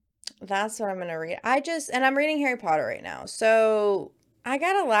that's what I'm gonna read. And I'm reading Harry Potter right now. So I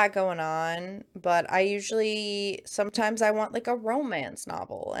got a lot going on, but sometimes I want like a romance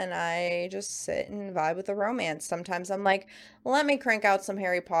novel and I just sit and vibe with the romance. Sometimes I'm like, let me crank out some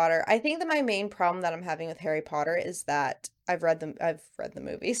Harry Potter. I think that my main problem that I'm having with Harry Potter is that I've read the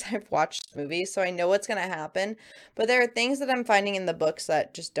movies, I've watched movies, so I know what's gonna happen. But there are things that I'm finding in the books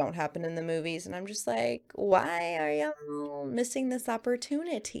that just don't happen in the movies, and I'm just like, why are y'all missing this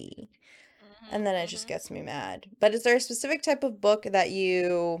opportunity? And then it just Mhm. gets me mad. But is there a specific type of book that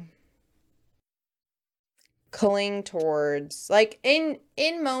you cling towards? Like in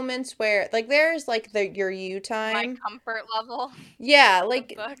moments where like there's like your you My time. comfort level Yeah, of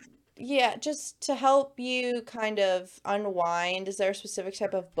like books. yeah, just to help you kind of unwind. Is there a specific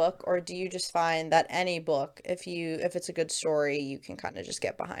type of book or do you just find that any book, if it's a good story, you can kind of just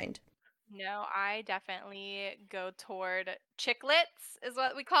get behind? No, I definitely go toward chiclets, is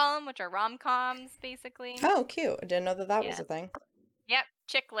what we call them, which are rom-coms, basically. Oh, cute. I didn't know that that was Yeah. a thing. Yep,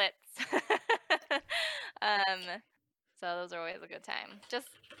 chiclets. Um, so those are always a good time. Just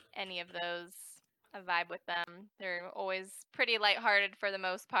any of those, I vibe with them. They're always pretty lighthearted for the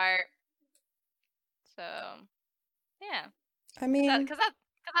most part. So yeah, I cause that, mean, cause that,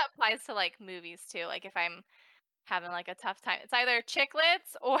 cause that applies to like movies too. Like if I'm having like a tough time, it's either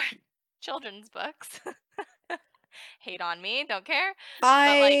chiclets or children's books. Hate on me, don't care.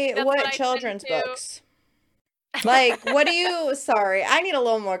 But like I that's what what I tend children's to. books? Like, what do you, sorry, I need a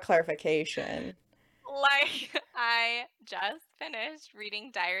little more clarification. Like, I just finished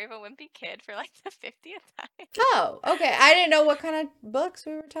reading Diary of a Wimpy Kid for like the 50th time. Oh, okay. I didn't know what kind of books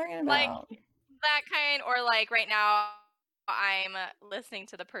we were talking Like about. that kind, or like right now, I'm listening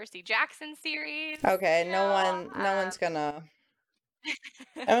to the Percy Jackson series. Okay, You no know, one, no one's gonna,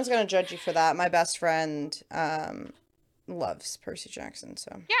 no one's gonna judge you for that. My best friend, loves Percy Jackson,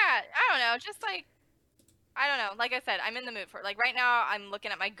 so. yeah, I don't know, just like I don't know. Like I said, I'm in the mood for it. Like right now, I'm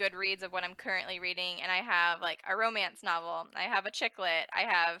looking at my Goodreads of what I'm currently reading, and I have like a romance novel, I have a chick lit, I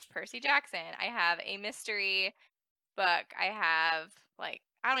have Percy Jackson, I have a mystery book, I have like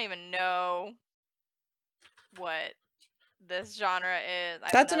I don't even know what this genre is. I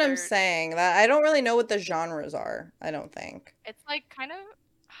have That's what I'm another. saying. That I don't really know what the genres are, I don't think. It's like kind of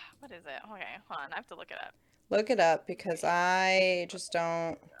what is it? Okay, hold on. I have to look it up. Look it up because I What just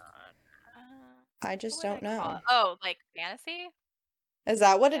don't, I what just would I don't call know. it? Oh, like fantasy? Is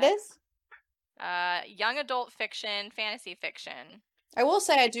that what it Yes. is? Young adult fiction, fantasy fiction. I will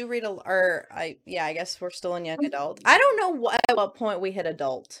say I do read yeah, I guess we're still in young adult. I don't know at what point we hit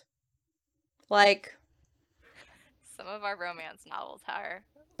adult. Like, Some of our romance novels are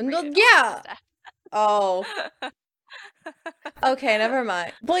no, rated R and yeah. stuff. Oh, okay, never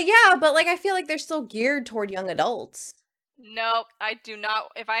mind. Well, yeah, but like I feel like they're still geared toward young adults. Nope, I do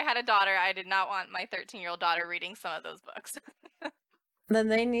not. If I had a daughter, I did not want my 13-year-old daughter reading some of those books. Then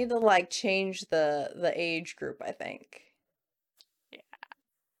they need to like change the age group, I think. Yeah.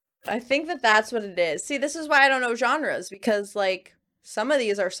 I think that that's what it is. See, this is why I don't know genres because like some of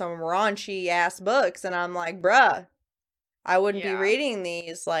these are some raunchy ass books and I'm like, bruh, I wouldn't be Yeah. reading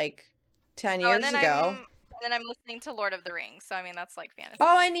these like 10 Oh, and years then ago. I'm listening to Lord of the Rings. So I mean, that's like Oh, fantasy.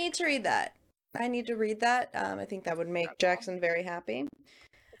 I need to read that. I need to read that. I think that would make Incredible. Jackson very happy.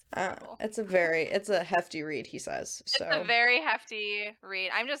 It's incredible. It's a hefty read, he says. It's a So very hefty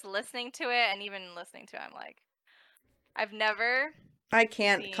read. I'm just listening to it, and even listening to it, I'm like, I've never I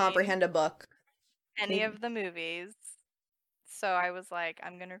can't seen comprehend a book. any of the movies. So I was like,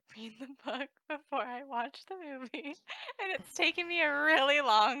 I'm gonna read the book before I watch the movie. And it's taken me a really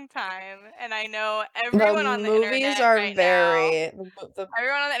long time. And I know The everyone on the movies internet are right now, very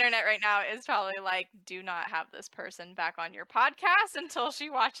everyone on the internet right now is probably like, do not have this person back on your podcast until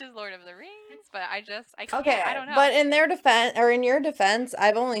she watches Lord of the Rings. But I can't, I okay, don't know. but in their defense or in your defense,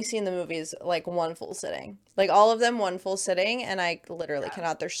 I've only seen the movies like one full sitting. Like all of them one full sitting and I literally Yeah.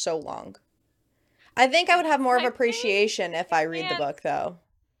 cannot. They're so long. I think I would have more of My appreciation if I I read the can't. book though.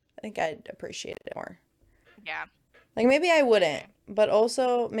 I think I'd appreciate it more. Yeah. Like maybe I wouldn't, Okay. but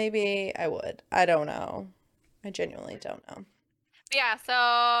also maybe I would. I don't know. I genuinely don't know. Yeah,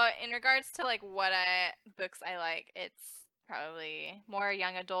 so in regards to like what books I like, it's probably more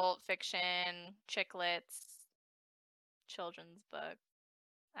young adult fiction, chick lits, children's book.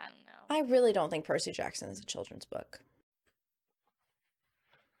 I don't know. I really don't think Percy Jackson is a children's book.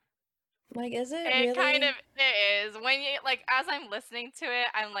 Like, is it It kind really? of it is. When you like as I'm listening to it,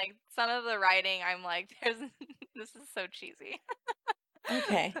 I'm like some of the writing, I'm like there's this is so cheesy.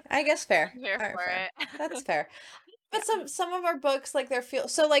 Okay, I guess fair. I'm here All right, for fair. it. That's fair. Yeah. But some of our books, like they're feel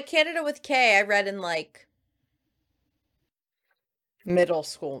so like Canada with K, I read in like middle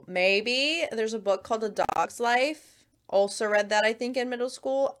school. Maybe there's a book called A Dog's Life. Also read that I think in middle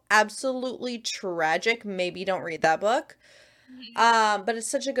school. Absolutely tragic. Maybe don't read that book. But it's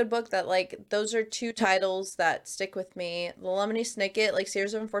such a good book that like those are two titles that stick with me. The Lemony Snicket, like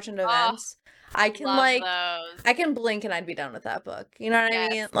Series of Unfortunate Oh, Events. I can love like those. I can blink and I'd be done with that book. You know what I Yes,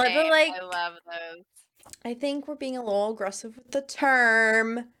 mean? Like, but same. I like love those. I think we're being a little aggressive with the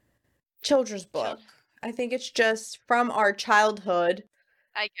term children's book. Children. I think it's just from our childhood.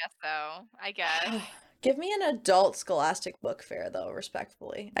 I guess so. I guess. Give me an adult scholastic book fair though,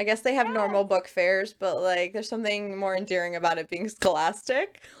 respectfully. I guess they have normal Yes. book fairs, but like there's something more endearing about it being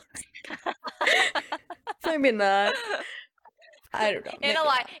scholastic. Maybe not. I don't know. Maybe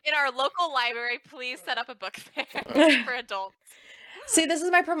In our local library, please set up a book fair not. for adults. See, this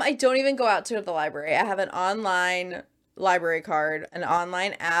is my problem. I don't even go out to the library. I have an online library card, an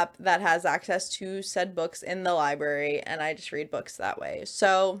online app that has access to said books in the library, and I just read books that way.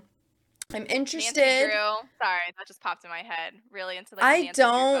 So I'm Nancy Drew. interested. Sorry, that just popped in my head. Really into like the I Nancy Drew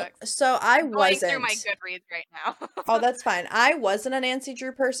don't, books. so I I'm going through my wasn't. Goodreads right now. Oh, that's fine. I wasn't a Nancy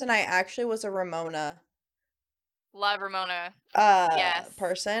Drew person. I actually was a Ramona Love Ramona. Yes.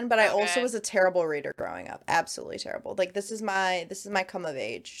 person, but I So also good. was a terrible reader growing up. Absolutely terrible. Like this is my come of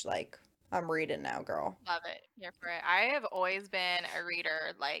age. Like I'm reading now, girl. Love it. Here for it. I have always been a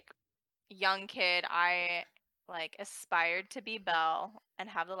reader. Like young kid, I like aspired to be Belle and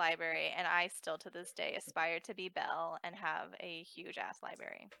have the library, and I still to this day aspire to be Belle and have a huge ass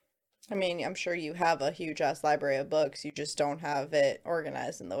library. I mean, I'm sure you have a huge ass library of books. You just don't have it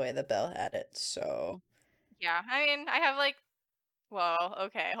organized in the way that Bill had it. So, Yeah, I mean, I have like, whoa,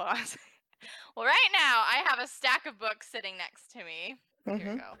 okay, hold on. Well, right now I have a stack of books sitting next to me. Here we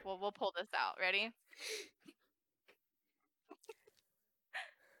Mm-hmm. go. We'll pull this out. Ready?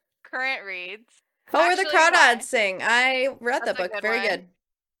 Current reads. Oh, Where the Actually, hold on. Crawdads Sing. I read that That's a book. good Very one. good.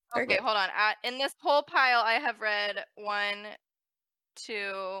 Very Okay, good. hold on. In this whole pile, I have read 1,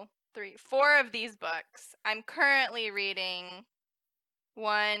 2, 3, 4 of these books. I'm currently reading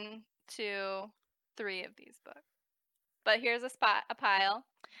 1, 2, 3 of these books. But here's a pile.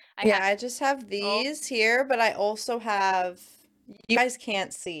 I just have these here, but I also have, you guys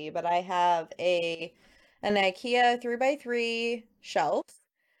can't see, but I have an IKEA 3x3 shelf.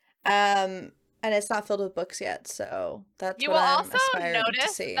 And it's not filled with books yet, so that's You what will I'm also aspiring to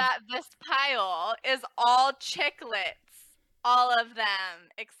notice see. that this pile is all chiclets. All of them,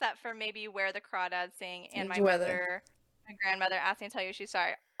 except for maybe Where the Crawdads Sing and my grandmother asked me to tell you she's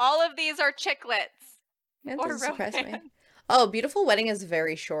sorry. All of these are chiclets. It Or doesn't surprise me. romance. Oh, Beautiful Wedding is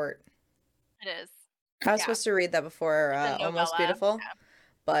very short. It is. I was supposed to read that before It's a Almost novella. Beautiful, Yeah.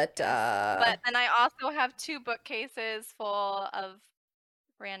 but But then I also have 2 bookcases full of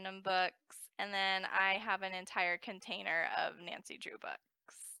random books, and then I have an entire container of Nancy Drew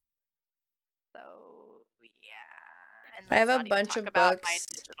books. So yeah, and I have let's a not even bunch talk of about my books.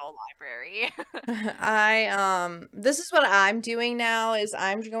 digital library. This is what I'm doing now is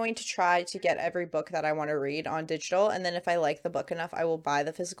I'm going to try to get every book that I want to read on digital, and then if I like the book enough, I will buy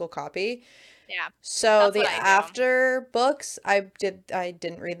the physical copy. Yeah. So That's the what I do. after books, I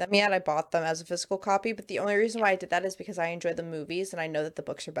didn't read them yet. I bought them as a physical copy, but the only reason why I did that is because I enjoy the movies and I know that the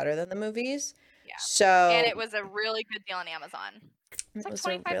books are better than the movies. Yeah. So And it was a really good deal on Amazon. It's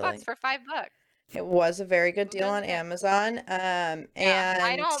like $25 for 5 books. It was a very good deal on Wasn't it? Amazon. Yeah, I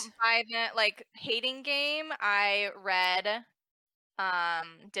And don't buy them like Hating Game. I read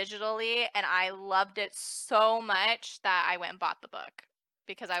digitally and I loved it so much that I went and bought the book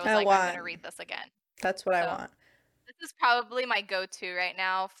because I was like, I'm gonna read this again. That's what I want. This is probably my go-to right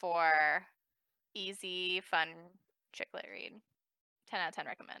now for easy, fun chicklet read. 10 out of 10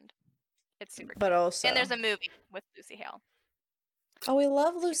 recommend. It's super But cute. also, And there's a movie with Lucy Hale. oh, we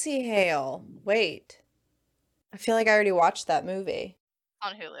love Lucy Hale. Wait, I feel like I already watched that movie.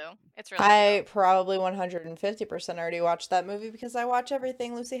 On Hulu. It's really I cute. probably 150% already watched that movie because I watch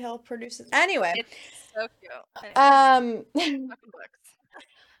everything Lucy Hale produces. Anyway, It's so cute.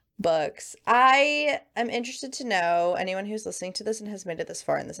 Books. I am interested to know anyone who's listening to this and has made it this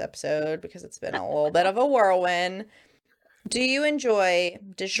far in this episode because it's been a little bit of a whirlwind. Do you enjoy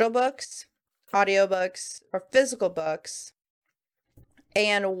digital books, audiobooks, or physical books?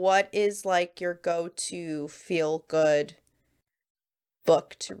 And what is like your go-to feel-good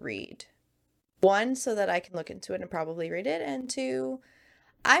book to read? 1, so that I can look into it and probably read it, and 2,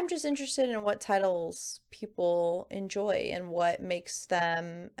 I'm just interested in what titles people enjoy and what makes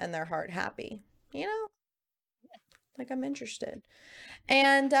them and their heart happy. You know? Like I'm interested.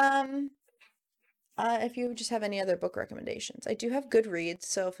 And if you just have any other book recommendations. I do have Goodreads,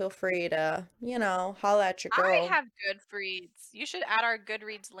 so feel free to, holla at your girl. I have Goodreads. You should add our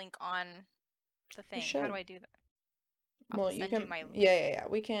Goodreads link on the thing. How do I do that? Well, you can. Yeah.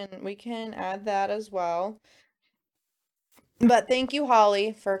 We can add that as well. But thank you,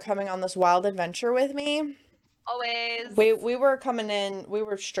 Holly, for coming on this wild adventure with me. Always. We were coming in. We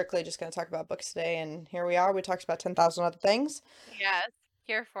were strictly just going to talk about books today, and here we are. We talked about 10,000 other things. Yes,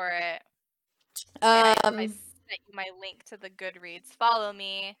 here for it. I sent you my link to the Goodreads. Follow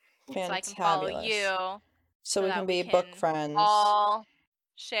me so I can follow you. So we can be book friends. All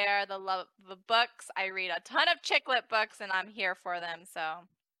share the love of the books. I read a ton of chicklet books and I'm here for them. So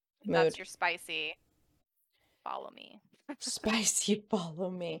that's your spicy. Follow me. Spicy follow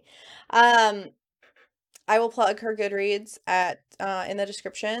me. I will plug her Goodreads in the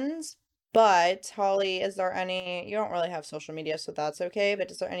descriptions. But Holly, is there any, you don't really have social media, so that's okay,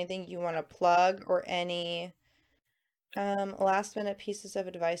 but is there anything you want to plug or any last minute pieces of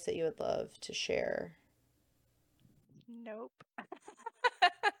advice that you would love to share? Nope.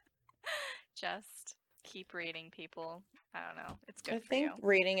 Just keep reading, people. I don't know. It's good for you. I think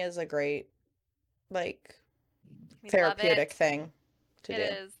reading is a great, therapeutic thing to do.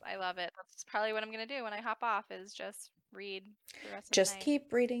 It is. I love it. That's probably what I'm going to do when I hop off is just read the rest of the night.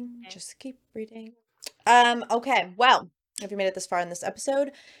 Keep reading. Okay. Just keep reading. Okay. Well, if you made it this far in this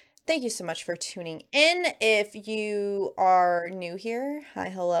episode, thank you so much for tuning in. If you are new here, hi,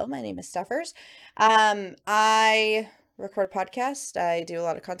 hello. My name is Stuffers. I record podcasts. I do a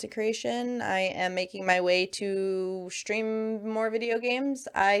lot of content creation. I am making my way to stream more video games.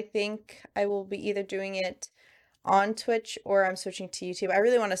 I think I will be either doing it on Twitch or I'm switching to YouTube. I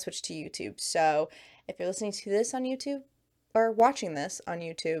really want to switch to YouTube. So if you're listening to this on YouTube, are watching this on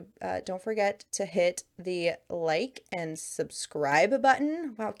YouTube, don't forget to hit the like and subscribe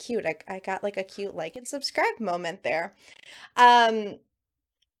button. Wow, cute. I got like a cute like and subscribe moment there. Um,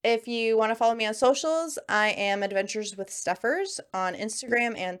 if you want to follow me on socials, I am Adventures with Stuffers on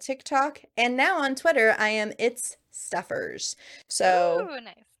Instagram and TikTok. And now on Twitter, I am It's Stuffers. So Ooh,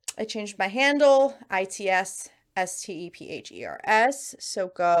 nice. I changed my handle, ITSSTEPHERS.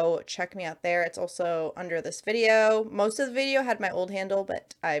 So go check me out there. It's also under this video. Most of the video had my old handle,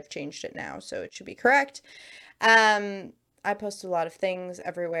 but I've changed it now, so it should be correct. I post a lot of things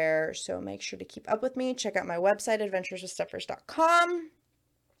everywhere, so make sure to keep up with me. Check out my website, adventureswithstuffers.com.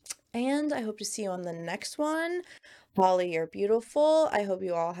 And I hope to see you on the next one. Holly, you're beautiful. I hope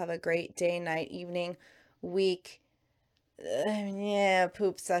you all have a great day, night, evening, week. Yeah,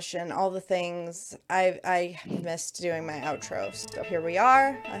 poop session, all the things. I missed doing my outro. So here we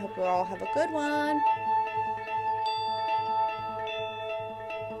are. I hope you all have a good one.